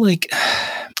also like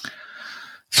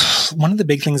one of the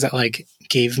big things that like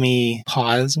gave me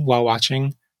pause while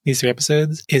watching these 3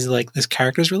 episodes is like this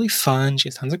character is really fun. She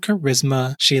has tons of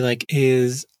charisma. She like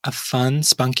is a fun,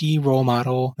 spunky role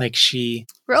model. Like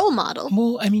role model.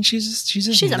 Well, I mean, she's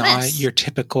just not your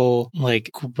typical like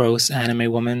gross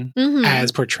anime woman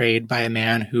as portrayed by a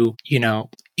man who, you know,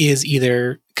 is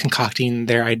either concocting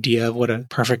their idea of what a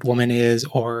perfect woman is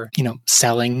or, you know,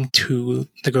 selling to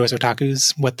the gross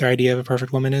otakus what their idea of a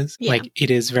perfect woman is. Yeah. Like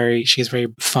she's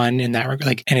very fun in that regard.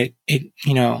 Like, and it,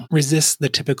 you know, resists the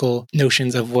typical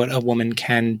notions of what a woman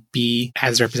can be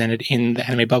as represented in the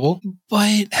anime bubble.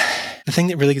 But the thing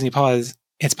that really gives me pause,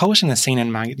 it's published in the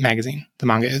Seinen magazine, the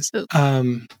manga is.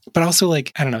 But also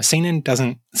like, I don't know, Seinen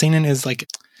is like,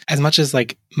 as much as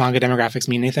like manga demographics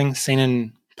mean anything,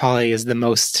 Seinen probably is the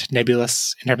most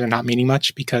nebulous in terms of not meaning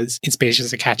much because it's basically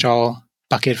just a catch-all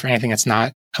bucket for anything that's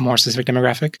not a more specific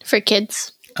demographic. For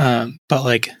kids. But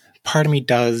like part of me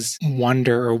does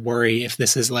wonder or worry if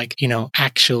this is like, you know,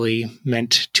 actually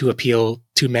meant to appeal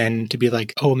to men to be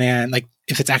like, oh man, like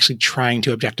if it's actually trying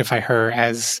to objectify her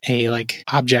as a like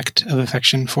object of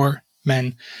affection for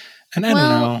men. And I don't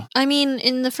know. I mean,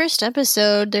 in the first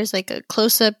episode, there's like a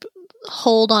close-up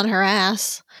hold on her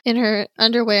ass in her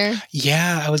underwear.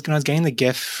 Yeah, I was getting the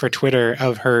gif for Twitter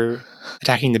of her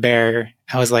attacking the bear.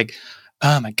 I was like,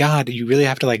 oh my god, you really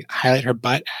have to like highlight her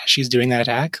butt as she's doing that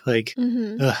attack? Like,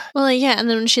 ugh. Well, like, yeah, and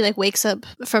then when she like wakes up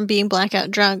from being blackout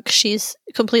drunk, she's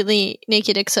completely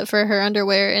naked except for her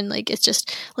underwear, and like it's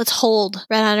just let's hold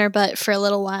right on her butt for a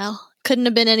little while. Couldn't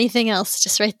have been anything else,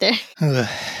 just right there. Ugh.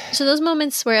 So those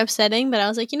moments were upsetting, but I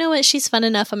was like, you know what? She's fun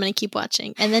enough. I'm going to keep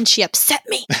watching. And then she upset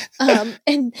me.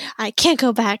 And I can't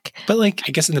go back. But like,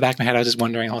 I guess in the back of my head, I was just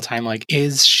wondering all the time, like,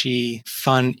 is she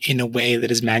fun in a way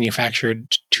that is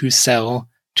manufactured to sell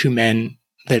to men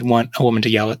that want a woman to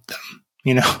yell at them?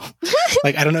 You know?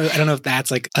 Like, I don't know if that's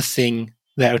like a thing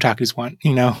that otakus want,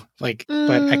 you know, like,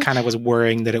 but I kind of was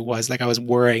worrying that it was like, I was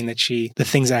worrying that the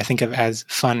things that I think of as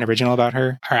fun and original about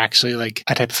her are actually like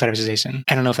a type of fetishization.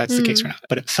 I don't know if that's the case or not,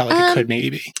 but it felt like it could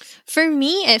maybe be. For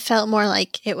me, it felt more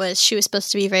like she was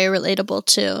supposed to be very relatable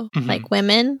to like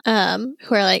women,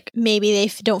 who are like, maybe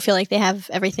they don't feel like they have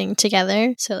everything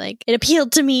together. So like it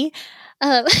appealed to me.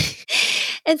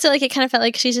 And so like, it kind of felt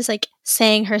like she's just like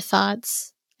saying her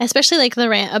thoughts, especially like the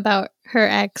rant about her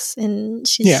ex, and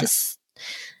she's just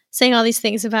saying all these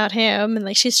things about him, and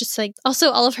like she's just like also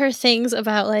all of her things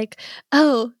about like,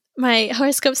 oh, my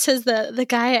horoscope says the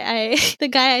guy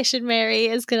I should marry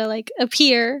is gonna like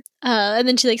appear, and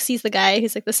then she like sees the guy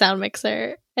who's like the sound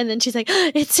mixer, and then she's like,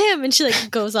 oh, it's him, and she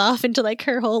like goes off into like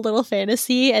her whole little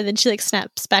fantasy, and then she like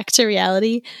snaps back to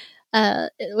reality,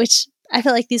 which I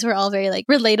feel like these were all very like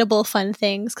relatable, fun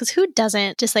things, because who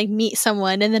doesn't just like meet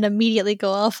someone and then immediately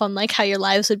go off on like how your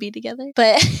lives would be together?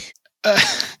 But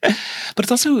but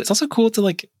it's also cool to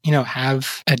like, you know,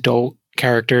 have adult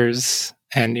characters,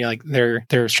 and you know, like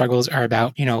their struggles are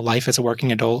about, you know, life as a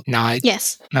working adult, not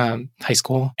high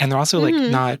school, and they're also like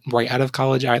not right out of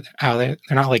college either. They're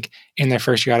not like in their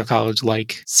first year out of college,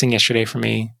 like Sing Yesterday for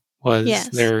me was.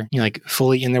 They're, you know, like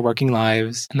fully in their working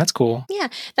lives, and that's cool. Yeah,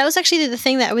 that was actually the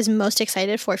thing that I was most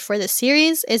excited for this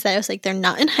series, is that it was like they're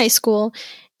not in high school.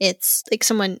 It's like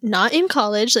someone not in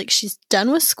college, like she's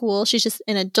done with school, she's just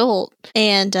an adult.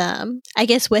 And I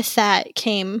guess with that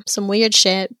came some weird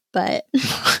shit, but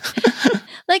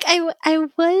like I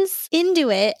was into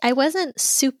it. I wasn't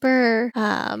super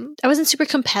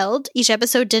compelled. Each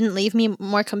episode didn't leave me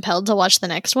more compelled to watch the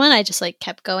next one. I just like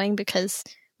kept going because,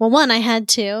 well, one, I had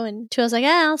to, and two, I was like,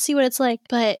 I'll see what it's like.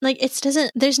 But like,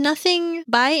 there's nothing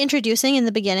by introducing in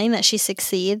the beginning that she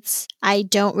succeeds I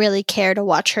don't really care to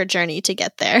watch her journey to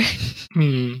get there.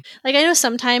 Like, I know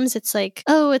sometimes it's like,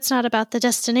 oh, it's not about the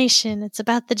destination, it's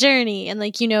about the journey. And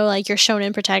like, you know, like your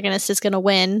shonen protagonist is going to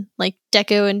win. Like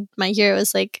Deku and My Hero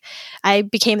is like, I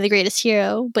became the greatest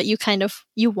hero, but you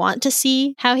want to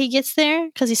see how he gets there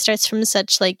because he starts from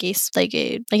such like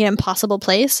an impossible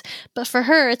place. But for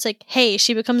her, it's like, hey,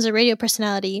 she becomes a radio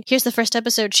personality. Here's the first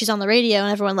episode. She's on the radio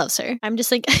and everyone loves her. I'm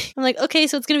just like, I'm like, okay,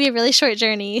 so it's going to be a really short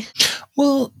journey.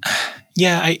 Well,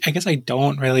 yeah, I guess I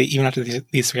don't really, even after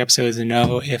these 3 episodes,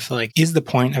 know if like, is the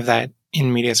point of that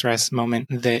in medias res moment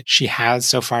that she has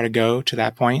so far to go to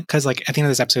that point? Because like at the end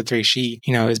of this episode 3, she,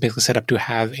 you know, is basically set up to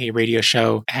have a radio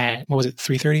show at, what was it,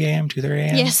 3:30 a.m., 2:30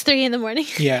 a.m.? Yes, 3 in the morning.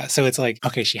 Yeah, so it's like,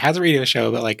 okay, she has a radio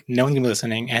show, but like no one's gonna be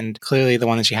listening. And clearly the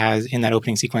one that she has in that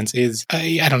opening sequence is,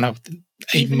 I don't know,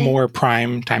 a more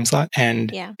prime time slot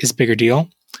and is a bigger deal.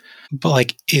 But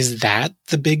like, is that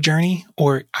the big journey?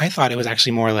 Or I thought it was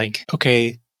actually more like,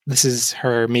 okay, this is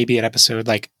her maybe at episode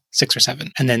like 6 or 7.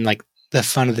 And then like the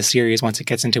fun of the series, once it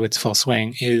gets into its full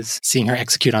swing, is seeing her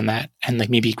execute on that and like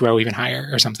maybe grow even higher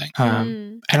or something.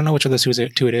 I don't know which of those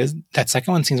two it is. That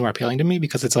second one seems more appealing to me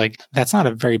because it's like, that's not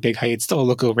a very big height. It's still a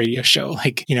local radio show.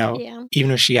 Like, you know,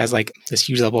 even if she has like this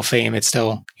huge level of fame, it's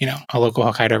still, you know, a local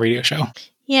Hokkaido radio show.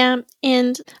 Yeah,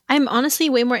 and I'm honestly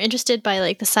way more interested by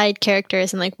like the side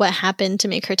characters and like what happened to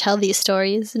make her tell these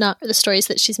stories, not the stories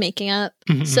that she's making up.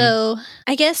 So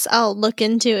I guess I'll look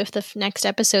into if the next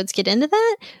episodes get into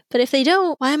that. But if they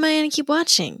don't, why am I going to keep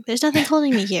watching? There's nothing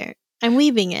holding me here. I'm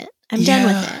weaving it. I'm done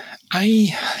with it.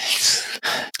 I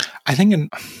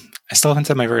think I still haven't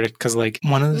said my verdict because like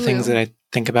one of the things that I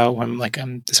think about when like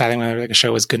I'm deciding whether like a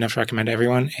show is good enough to recommend to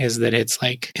everyone is that it's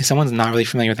like, if someone's not really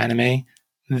familiar with anime,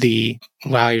 the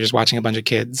wow, you're just watching a bunch of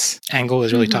kids angle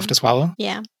is really tough to swallow.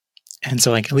 Yeah. And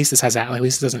so like at least this has that. Like, at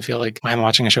least it doesn't feel like I'm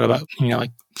watching a show about, you know,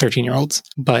 like 13-year-olds.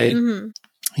 But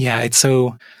yeah, it's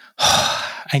so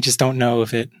I just don't know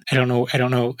if it I don't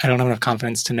have enough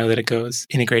confidence to know that it goes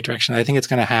in a great direction. I think it's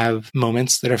gonna have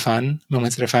moments that are fun,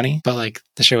 moments that are funny, but like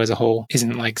the show as a whole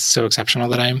isn't like so exceptional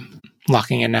that I'm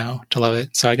locking in now to love it.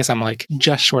 So I guess I'm like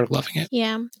just short of loving it.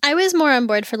 Yeah. I was more on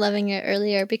board for loving it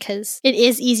earlier because it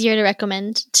is easier to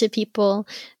recommend to people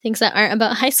things that aren't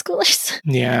about high schoolers.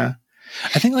 Yeah.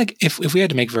 I think like if we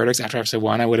had to make verdicts after episode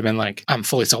 1, I would have been like, I'm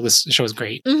fully sold. This show is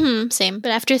great. Same.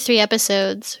 But after 3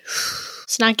 episodes,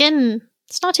 it's not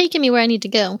taking me where I need to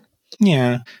go.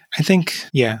 Yeah, I think,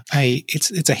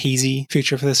 it's a hazy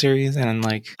future for the series, and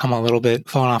like I'm a little bit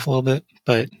falling off a little bit,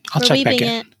 but I'll check back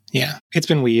in. Yeah, it's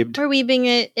been weebed. We're weebing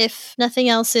it. If nothing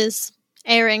else is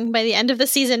airing by the end of the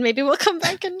season, maybe we'll come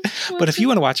back and but if you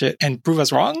want to watch it and prove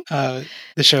us wrong, the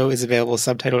show is available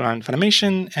subtitled on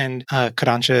Funimation, and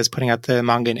Kodansha is putting out the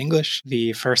manga in English.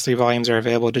 The first 3 volumes are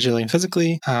available digitally and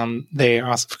physically.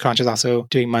 Kodansha is also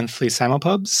doing monthly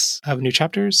simulpubs of new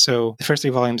chapters, so the first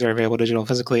 3 volumes are available digital and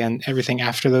physically, and everything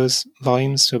after those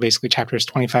volumes, so basically chapters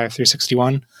 25 through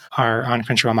 61, are on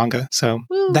Crunchyroll Manga. So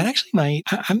that actually might,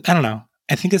 I don't know.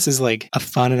 I think this is like a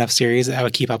fun enough series that I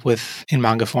would keep up with in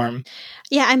manga form.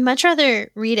 Yeah, I'd much rather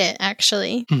read it,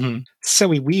 actually. So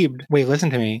we weebed. Wait, listen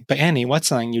to me. But Annie, what's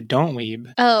something you don't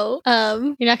weeb? Oh,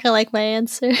 you're not gonna like my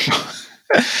answer.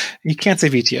 You can't say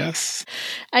BTS.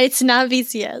 It's not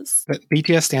BTS. But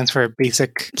BTS stands for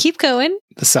Basic... Keep going.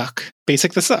 The Suck.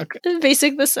 Basic the Suck.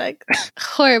 Basic the Suck.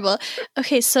 Horrible.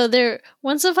 Okay, so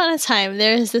once upon a time,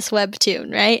 there is this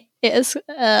webtoon, right? It is,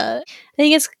 I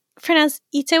think it's pronounced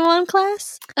Itaewon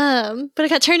Class, but it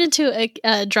got turned into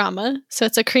a drama, so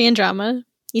it's a Korean drama,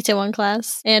 Itaewon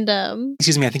Class, and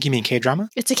excuse me, I think you mean K-drama?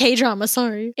 It's a K-drama,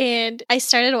 sorry. And I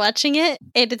started watching it,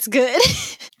 and it's good.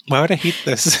 Why would I hate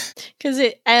this? Because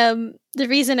the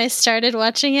reason I started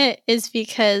watching it is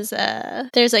because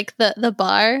there's like the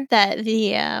bar that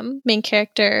the main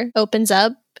character opens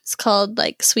up. It's called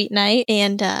like Sweet Night,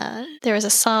 and there was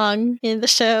a song in the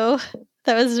show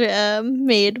that was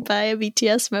made by a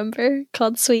BTS member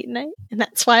called Sweet Night, and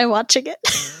that's why I'm watching it.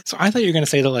 So I thought you were going to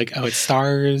say that, like, oh, it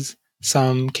stars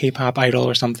some K-pop idol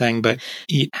or something, but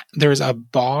there's a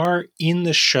bar in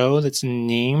the show that's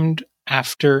named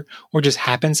after, or just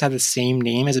happens to have the same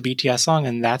name as a BTS song,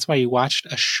 and that's why you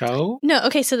watched a show? No,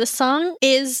 okay, so the song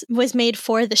was made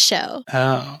for the show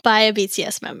by a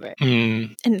BTS member,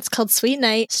 and it's called Sweet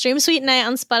Night. Stream Sweet Night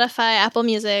on Spotify, Apple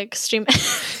Music, stream...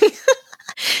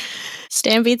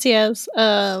 Stan BTS.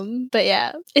 But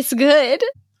yeah, it's good.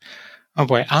 Oh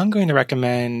boy, I'm going to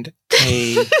recommend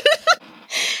a...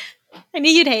 I knew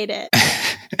you'd hate it.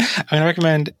 I'm going to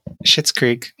recommend Schitt's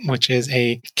Creek, which is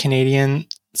a Canadian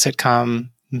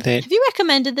sitcom that... Have you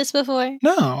recommended this before?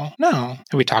 No. Have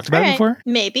we talked about it before?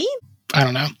 Maybe. I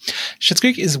don't know. Schitt's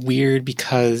Creek is weird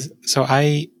because... So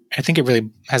I I think it really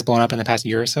has blown up in the past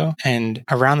year or so. And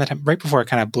around the time, right before it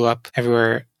kind of blew up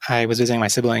everywhere, I was visiting my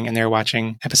sibling and they were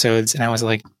watching episodes and I was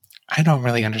like, I don't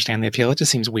really understand the appeal. It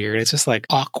just seems weird. It's just like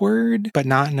awkward, but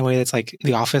not in a way that's like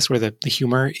The Office where the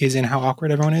humor is in how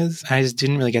awkward everyone is. I just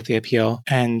didn't really get the appeal.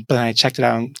 But then I checked it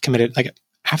out and committed, like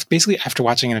after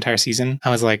watching an entire season, I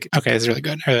was like, okay, this is really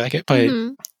good. I really like it. But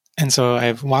and so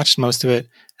I've watched most of it.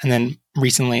 And then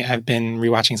recently I've been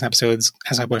rewatching some episodes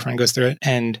as my boyfriend goes through it.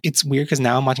 And it's weird because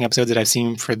now I'm watching episodes that I've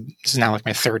seen this is now like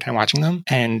my third time watching them.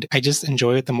 And I just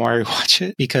enjoy it the more I watch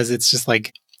it because it's just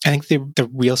like, I think the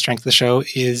real strength of the show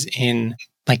is in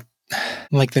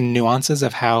like the nuances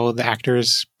of how the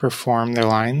actors perform their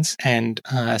lines, and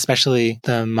especially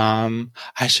the mom.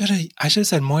 I should have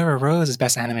said Moira Rose is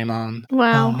best anime mom.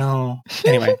 Wow. Oh no.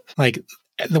 Anyway, like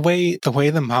the way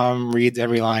the mom reads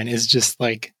every line is just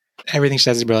like everything she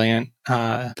says is brilliant.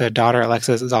 The daughter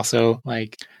Alexis is also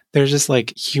like there's just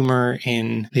like humor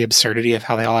in the absurdity of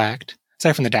how they all act.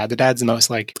 Aside from the dad. The dad's the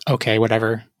most like, okay,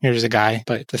 whatever. You're just a guy.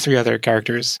 But the three other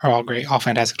characters are all great, all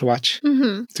fantastic to watch.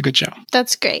 Mm-hmm. It's a good show.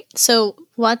 That's great. So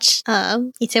watch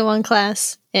Itaewon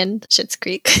Class and Schitt's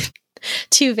Creek.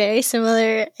 Two very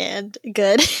similar and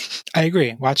good. I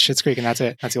agree. Watch Schitt's Creek and that's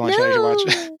it. That's the only show you should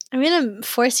watch. I'm going to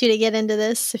force you to get into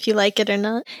this if you like it or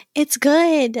not. It's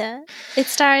good. It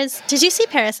stars... Did you see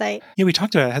Parasite? Yeah, we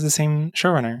talked about it. It has the same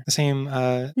showrunner. The same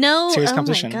series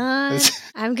composition. My God.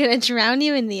 I'm going to drown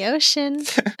you in the ocean.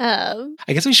 I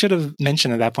guess we should have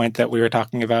mentioned at that point that we were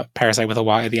talking about Parasite with a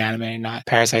Y, the anime, not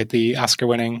Parasite, the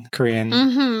Oscar-winning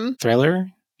Korean thriller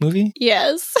movie?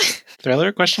 Yes.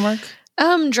 Thriller, question mark?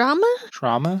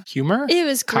 Drama? Humor? It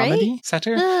was great. Comedy?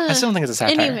 Satire? I still don't think it's a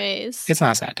satire. Anyways. It's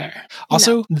not a satire.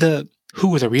 Also, who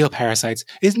were the real parasites?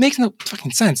 It makes no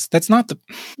fucking sense. That's not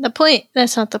the point.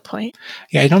 That's not the point.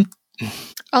 Yeah, I don't...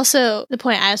 Also, the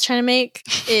point I was trying to make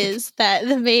is that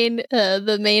the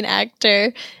main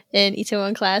actor in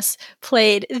Itaewon Class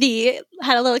had a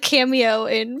little cameo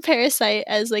in Parasite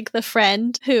as like the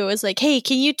friend who was like, hey,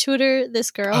 can you tutor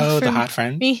this girl? Oh, the hot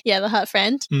friend? Me? Yeah, the hot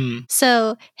friend.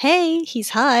 So, hey, he's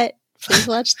hot. Please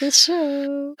watch this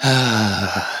show.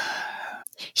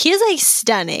 He is like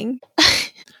stunning.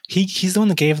 He's the one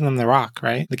that gave them the rock,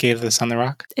 right? That gave the sun the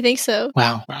rock? I think so.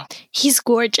 Wow. He's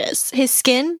gorgeous. His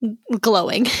skin,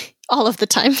 glowing all of the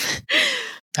time.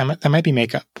 That might be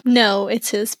makeup. No,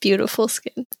 it's his beautiful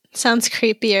skin. Sounds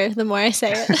creepier the more I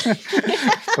say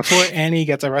it. Before Annie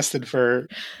gets arrested for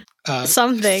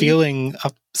something. Feeling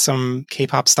up some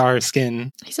K-pop star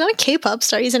skin. He's not a K-pop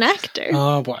star. He's an actor.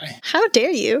 Oh, boy. How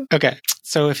dare you? Okay.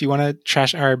 So if you want to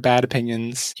trash our bad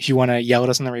opinions, if you want to yell at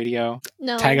us on the radio,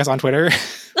 tag us on Twitter.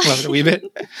 Love it a wee bit.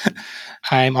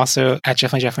 I'm also at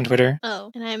Jeff on Twitter.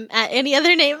 Oh, and I'm at any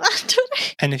other name on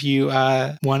Twitter. And if you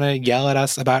want to yell at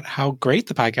us about how great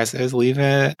the podcast is, leave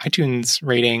an iTunes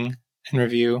rating and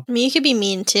review. I mean, you could be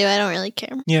mean too. I don't really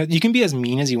care. Yeah, you can be as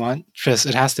mean as you want. Just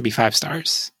it has to be 5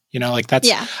 stars. You know, like that's,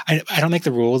 yeah. I don't make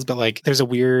the rules, but like there's a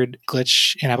weird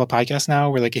glitch in Apple Podcasts now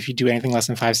where like if you do anything less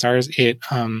than 5 stars, it,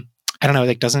 I don't know,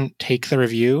 like doesn't take the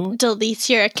review. Deletes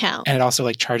your account. And it also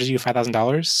like charges you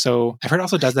 $5,000. So I've heard it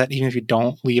also does that even if you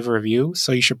don't leave a review.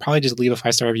 So you should probably just leave a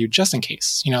 5-star review just in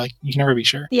case. You know, like you can never be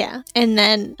sure. Yeah. And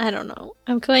then, I don't know.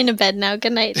 I'm going to bed now.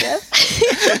 Good night,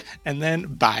 Jeff. And then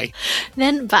bye.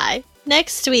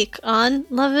 Next week on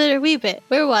Love It or Weep It,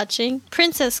 we're watching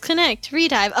Princess Connect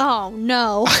Redive. Oh,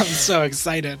 no. I'm so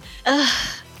excited.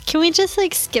 Can we just,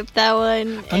 like, skip that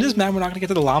one? I'm just mad we're not going to get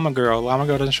to the Llama Girl. Llama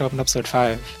Girl doesn't show up in episode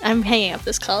 5. I'm hanging up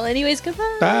this call anyways.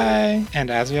 Goodbye. Bye. And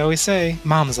as we always say,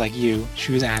 moms like you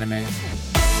choose anime.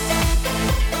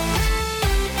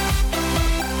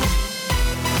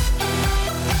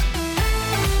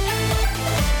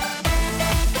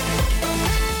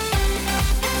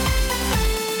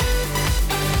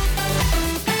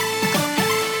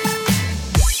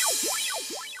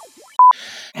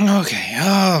 Okay.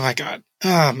 Oh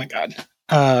my god.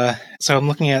 So I'm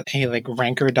looking at a like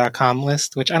ranker.com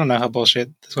list, which I don't know how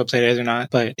bullshit this website is or not,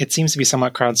 but it seems to be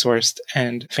somewhat crowdsourced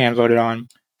and fan voted on.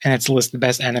 And it's a list of the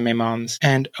best anime moms.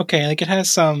 And okay, like it has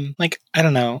some, like, I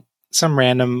don't know, some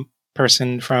random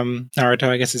person from Naruto.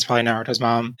 I guess it's probably Naruto's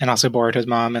mom and also Boruto's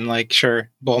mom. And like,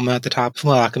 sure, Bulma at the top,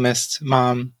 Full Alchemist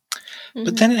mom. Mm-hmm.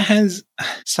 But then it has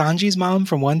Sanji's mom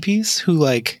from One Piece, who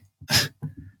like,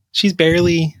 she's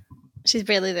barely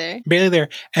there.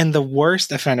 And the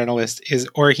worst offender on the list is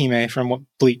Orihime from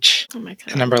Bleach. Oh my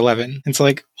god. At number 11. It's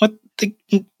like, what?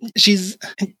 She's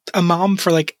a mom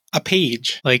for like a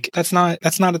page. Like, that's not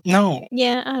no.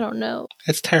 Yeah, I don't know.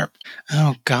 It's terrible.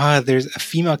 Oh god, there's a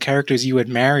female characters you would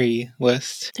marry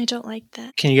list. I don't like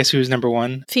that. Can you guess who's number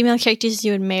 1? Female characters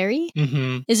you would marry?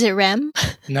 Mm-hmm. Is it Rem?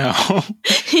 No.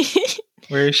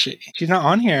 Where is she? She's not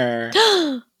on here.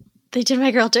 They did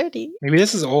my girl dirty. Maybe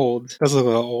this is old. Does look a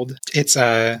little old. It's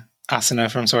Asuna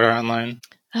from Sword Art Online.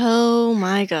 Oh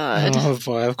my god. Oh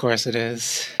boy, of course it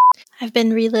is. I've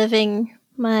been reliving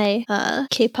my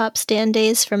K-pop stan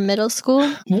days from middle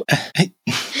school.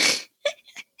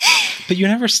 But you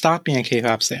never stopped being a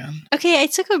K-pop stan. Okay, I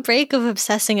took a break of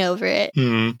obsessing over it.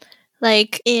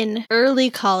 Like, in early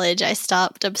college, I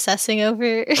stopped obsessing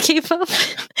over K-pop.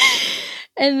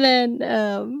 And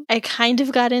then I kind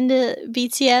of got into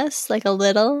BTS, like a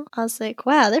little. I was like,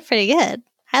 wow, they're pretty good.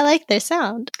 I like their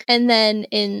sound. And then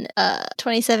in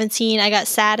 2017, I got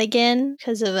sad again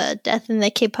because of a death in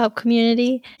the K-pop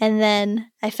community. And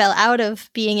then I fell out of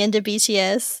being into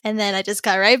BTS. And then I just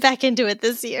got right back into it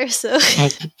this year. So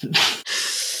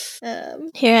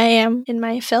here I am in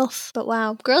my filth. But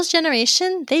wow, Girls'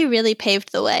 Generation, they really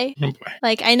paved the way. Oh boy.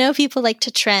 Like, I know people like to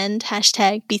trend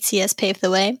hashtag BTS paved the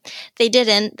way. They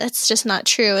didn't. That's just not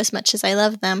true as much as I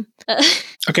love them.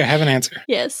 Okay, I have an answer.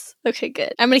 Yes. Okay,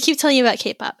 good. I'm going to keep telling you about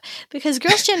K-pop. Because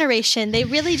Girls' Generation, they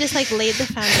really just like laid the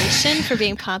foundation for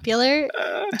being popular,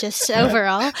 just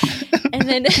overall. And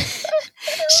then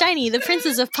SHINee, the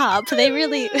Princes of Pop, they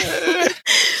really...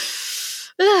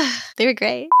 they were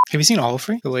great. Have you seen All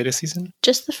Free, the latest season?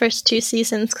 Just the first 2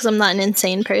 seasons, because I'm not an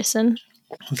insane person.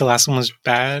 The last one was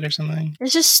bad or something?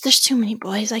 There's too many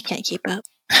boys. I can't keep up.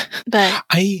 But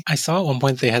I saw at one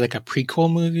point they had like a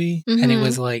prequel movie, and it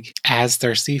was like as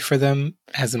thirsty for them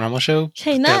as the normal show.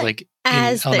 Okay, not like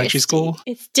as in elementary thirsty. school.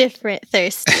 It's different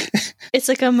thirsty. It's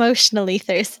like emotionally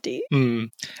thirsty.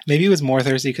 Maybe it was more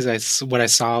thirsty because what I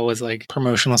saw was like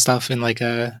promotional stuff in like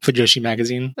a Fujoshi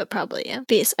magazine. But probably, yeah.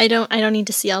 But I don't need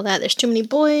to see all that. There's too many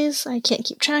boys. I can't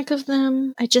keep track of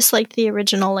them. I just liked the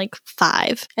original like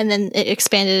 5, and then it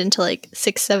expanded into like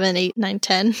 6, 7, 8, 9,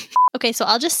 10. Okay, so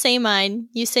I'll just say mine.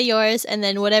 You say yours, and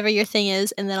then whatever your thing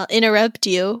is, and then I'll interrupt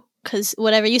you because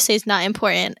whatever you say is not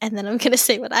important, and then I'm going to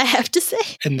say what I have to say.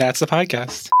 And that's the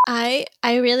podcast. I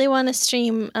really want to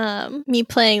stream me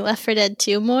playing Left 4 Dead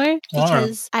 2 more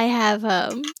because I have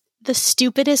the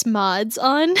stupidest mods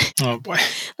on. Oh boy.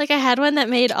 Like, I had one that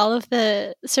made all of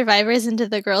the survivors into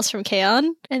the girls from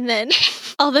K-On! And then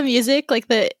all the music, like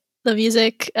the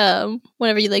music,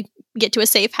 whenever you like get to a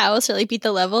safe house or like beat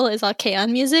the level is all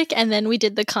K-On! Music. And then we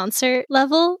did the concert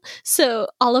level. So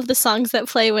all of the songs that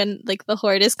play when like the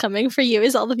horde is coming for you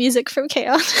is all the music from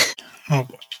K-On! Oh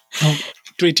boy.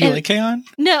 Do you like K-On?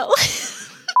 No.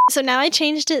 So now I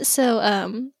changed it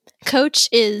so Coach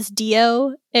is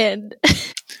Dio and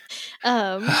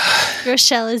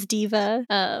Rochelle is Diva.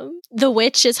 The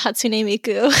witch is Hatsune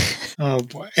Miku. Oh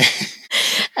boy.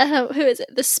 Who is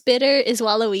it? The spitter is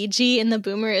Waluigi and the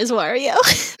boomer is Wario.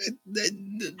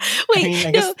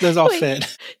 I guess those all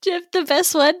fit. Jeff, the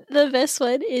best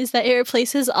one is that it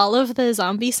replaces all of the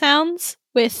zombie sounds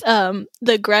with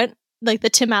the grunt, like the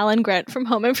Tim Allen grunt from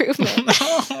Home Improvement.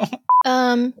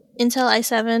 Intel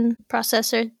i7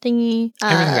 processor thingy.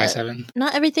 Everything's i7.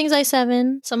 Not everything's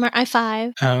i7. Some are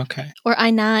i5. Oh, okay. Or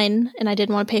i9, and I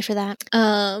didn't want to pay for that.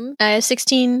 I have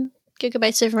 16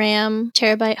 gigabytes of RAM,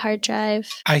 terabyte hard drive.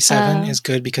 i7 is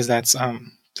good because that's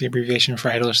the abbreviation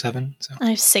for Idler 7. So.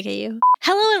 I'm sick of you.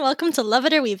 Hello and welcome to Love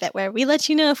It or Weeb It, where we let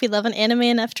you know if we love an anime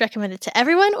enough to recommend it to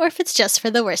everyone or if it's just for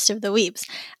the worst of the weebs.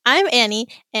 I'm Annie,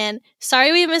 and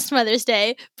sorry we missed Mother's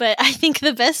Day, but I think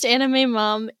the best anime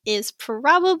mom is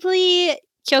probably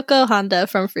Kyoko Honda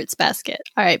from Fruits Basket.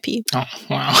 R.I.P. Oh,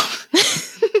 wow.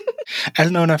 I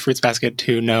don't know enough Fruits Basket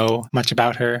to know much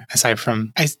about her, aside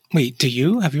from... Wait, do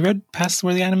you? Have you read past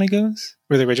where the anime goes?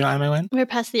 Where the original anime went? Where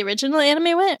past the original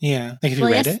anime went? Yeah. Like, have you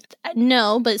read it?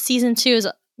 No, but season 2 is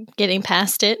getting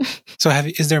past it. So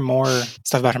is there more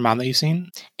stuff about her mom that you've seen?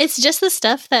 It's just the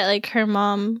stuff that, like, her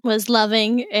mom was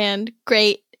loving and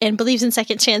great and believes in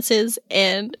second chances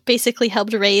and basically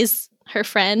helped raise her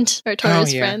friend, or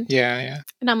Toru's friend. Yeah.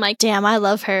 And I'm like, damn, I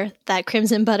love her. That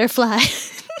crimson butterfly.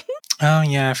 Oh,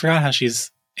 yeah. I forgot how she's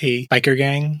a biker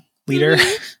gang leader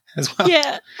as well.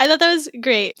 Yeah. I thought that was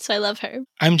great. So I love her.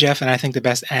 I'm Jeff, and I think the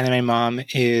best anime mom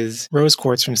is Rose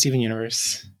Quartz from Steven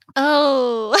Universe.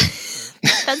 Oh,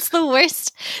 that's the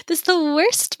worst. That's the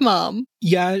worst mom.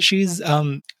 Yeah, she's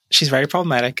very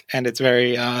problematic, and it's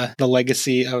very, the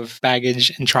legacy of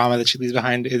baggage and trauma that she leaves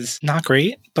behind is not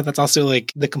great, but that's also,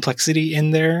 like, the complexity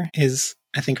in there is,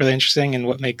 I think, really interesting, and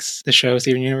what makes the show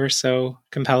Steven Universe so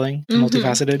compelling and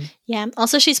multifaceted. Yeah.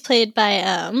 Also, she's played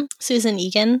by Susan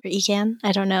Egan, or Egan,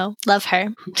 I don't know. Love her.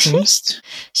 Who's?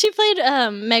 She played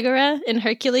Megara in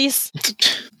Hercules.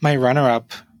 My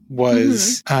runner-up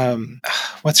was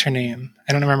what's her name?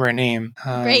 I don't remember her name.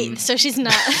 Great. So she's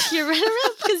not your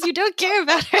runner-up because you don't care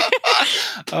about her.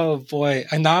 Oh boy.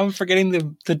 And now I'm forgetting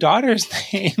the daughter's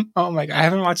name. Oh my god. I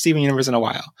haven't watched Steven Universe in a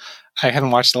while. I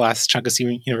haven't watched the last chunk of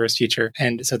Steven Universe Future,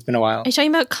 and so it's been a while. Are you talking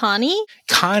about Connie?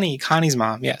 Connie's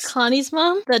mom, yes. Connie's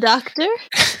mom? The doctor?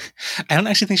 I don't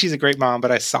actually think she's a great mom,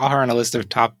 but I saw her on a list of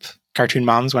top cartoon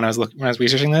moms when I was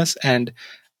researching this, and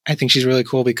I think she's really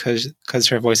cool because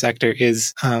her voice actor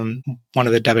is one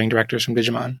of the dubbing directors from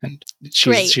Digimon, and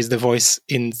she's the voice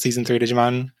in season 3 of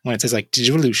Digimon when it says like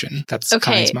Digivolution. That's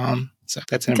Connie's mom. So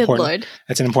that's an important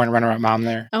runner-up mom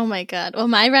there. Oh my god. Well,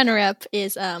 my runner-up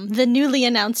is the newly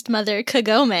announced mother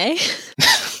Kagome.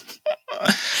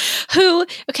 Who,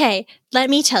 okay, let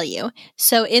me tell you.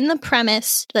 So in the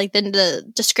premise, like the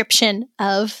description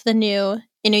of the new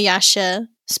Inuyasha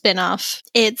spinoff,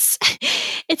 it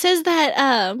says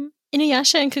that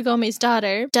Inuyasha and Kagome's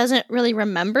daughter doesn't really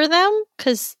remember them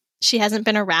because she hasn't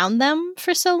been around them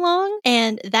for so long.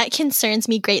 And that concerns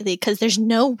me greatly because there's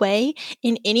no way,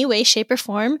 in any way, shape, or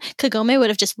form, Kagome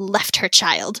would have just left her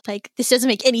child. Like, this doesn't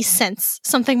make any sense.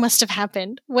 Something must have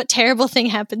happened. What terrible thing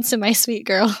happened to my sweet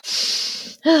girl?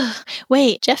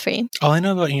 Wait, Jeffrey. All I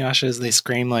know about Inuyasha is they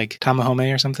scream like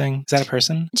Tamahome or something. Is that a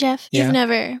person? Jeff, Yeah.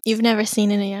 you've never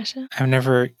seen Inuyasha? I've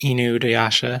never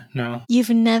Inuyasha, no. You've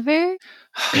never?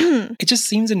 It just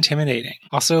seems intimidating.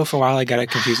 Also, for a while I got it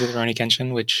confused with Rurouni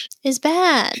Kenshin, which is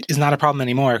bad. Is not a problem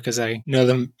anymore because I know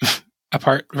them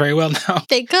apart very well now.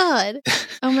 Thank God.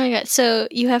 Oh my god. So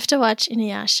you have to watch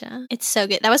Inuyasha. It's so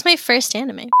good. That was my first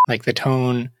anime. Like the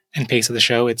tone and pace of the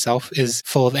show itself is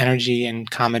full of energy and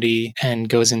comedy and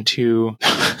goes into...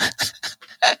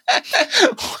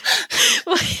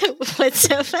 What's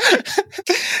so funny?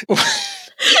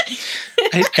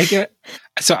 I get...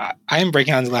 So I am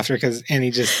breaking out into laughter because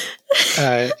Annie just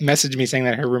messaged me saying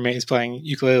that her roommate is playing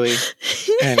ukulele,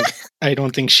 and I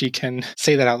don't think she can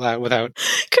say that out loud without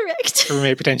correct her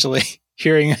roommate potentially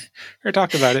hearing her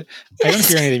talk about it. Yes. I don't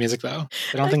hear any of the music though.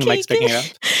 I don't think the mic's picking it up.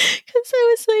 Because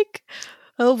I was like,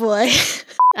 oh boy.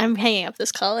 I'm hanging up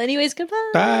this call. Anyways,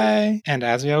 goodbye. Bye. And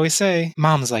as we always say,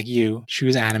 moms like you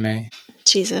choose anime.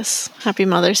 Jesus. Happy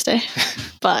Mother's Day.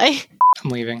 Bye.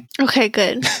 I'm leaving. Okay,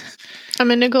 good. I'm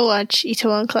gonna go watch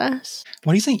Itaewon Class.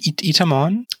 What do you think?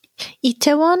 Itaewon?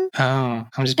 Itaewon? Oh,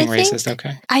 I'm just being racist.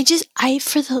 Okay.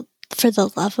 For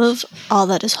the love of all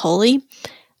that is holy,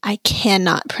 I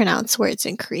cannot pronounce words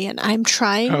in Korean. I'm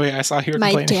trying. Oh yeah, I saw you were my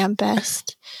complaining. Damn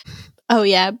best. Oh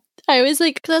yeah, I was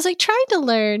trying to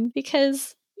learn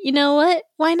because you know what?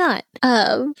 Why not?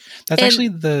 That's actually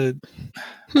the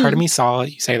part of me saw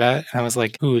you say that, and I was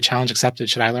like, "Ooh, challenge accepted.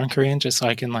 Should I learn Korean just so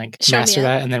I can like master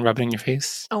that and then rub it in your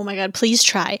face?" Oh my god, please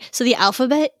try. So the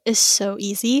alphabet is so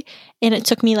easy, and it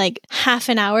took me like half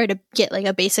an hour to get like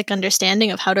a basic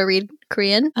understanding of how to read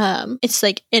Korean. It's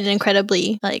like an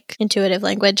incredibly like intuitive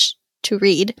language to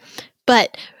read,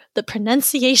 but the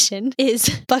pronunciation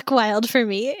is buck wild for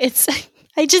me.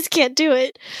 I just can't do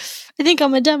it. I think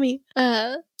I'm a dummy.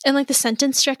 And like the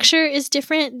sentence structure is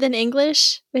different than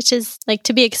English, which is like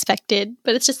to be expected,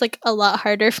 but it's just like a lot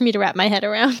harder for me to wrap my head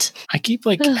around. I keep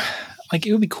like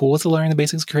it would be cool to learn the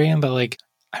basics of Korean, but like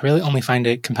I really only find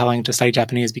it compelling to study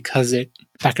Japanese because it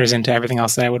factors into everything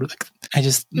else that I would like.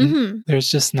 There's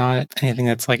just not anything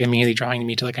that's like immediately drawing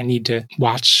me to like I need to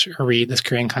watch or read this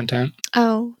Korean content.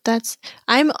 Oh,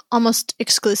 I'm almost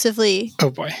exclusively, oh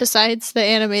boy, besides the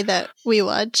anime that we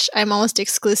watch, I'm almost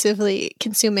exclusively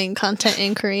consuming content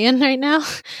in Korean right now.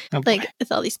 Oh like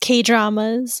with all these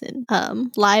K-dramas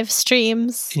and live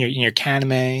streams. In your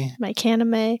Kaname. My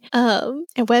Kaname.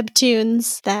 And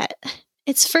webtoons that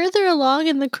it's further along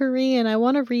in the Korean. I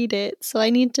want to read it, so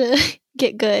I need to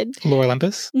get good. Lore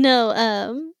Olympus?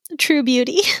 No, True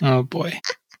Beauty. Oh boy.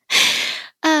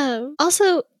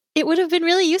 Also, it would have been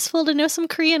really useful to know some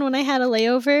Korean when I had a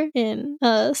layover in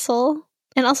Seoul.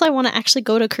 And also, I want to actually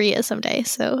go to Korea someday,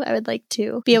 so I would like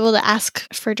to be able to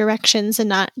ask for directions and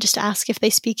not just ask if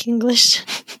they speak English.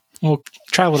 Well,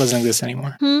 travel doesn't exist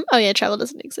anymore. Oh yeah, travel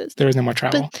doesn't exist. There is no more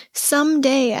travel. But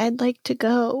someday I'd like to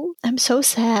go. I'm so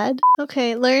sad.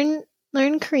 Okay, learn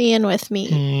Korean with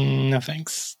me. No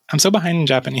thanks. I'm so behind in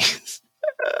Japanese.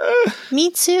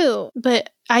 Me too, but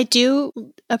I do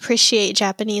appreciate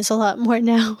Japanese a lot more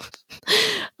now.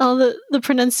 All the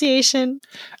pronunciation.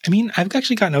 I mean, I've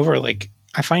actually gotten over like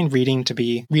I find reading is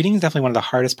definitely one of the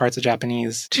hardest parts of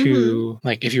Japanese to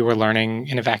like if you were learning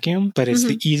in a vacuum, but it's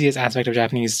the easiest aspect of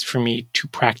Japanese for me to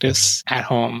practice at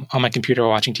home on my computer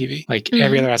while watching TV. Like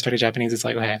every other aspect of Japanese, it's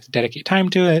like I have to dedicate time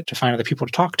to it, to find other people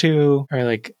to talk to, or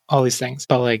like all these things.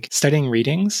 But like studying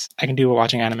readings, I can do while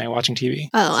watching anime, watching TV.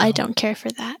 Oh, so. I don't care for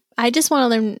that. I just want to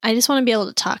learn. I just want to be able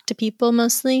to talk to people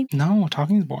mostly. No,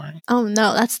 talking's boring. Oh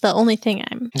no, that's the only thing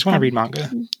I just want to read manga.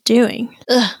 doing.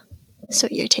 Ugh, so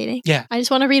irritating. Yeah. I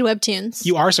just want to read webtoons.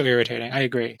 You are so irritating. I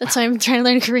agree. That's why I'm trying to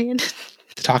learn Korean.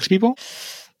 To talk to people?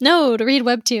 No, to read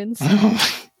webtoons.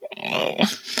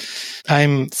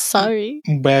 I'm sorry.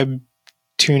 Web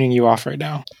tuning you off right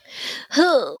now.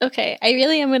 Okay, I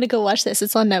really am going to go watch this.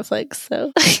 It's on Netflix,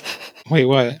 so. Wait,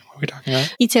 what? What are we talking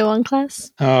about? Itaewon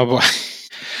Class. Oh boy.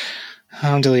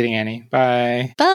 I'm deleting Annie. Bye. Bye.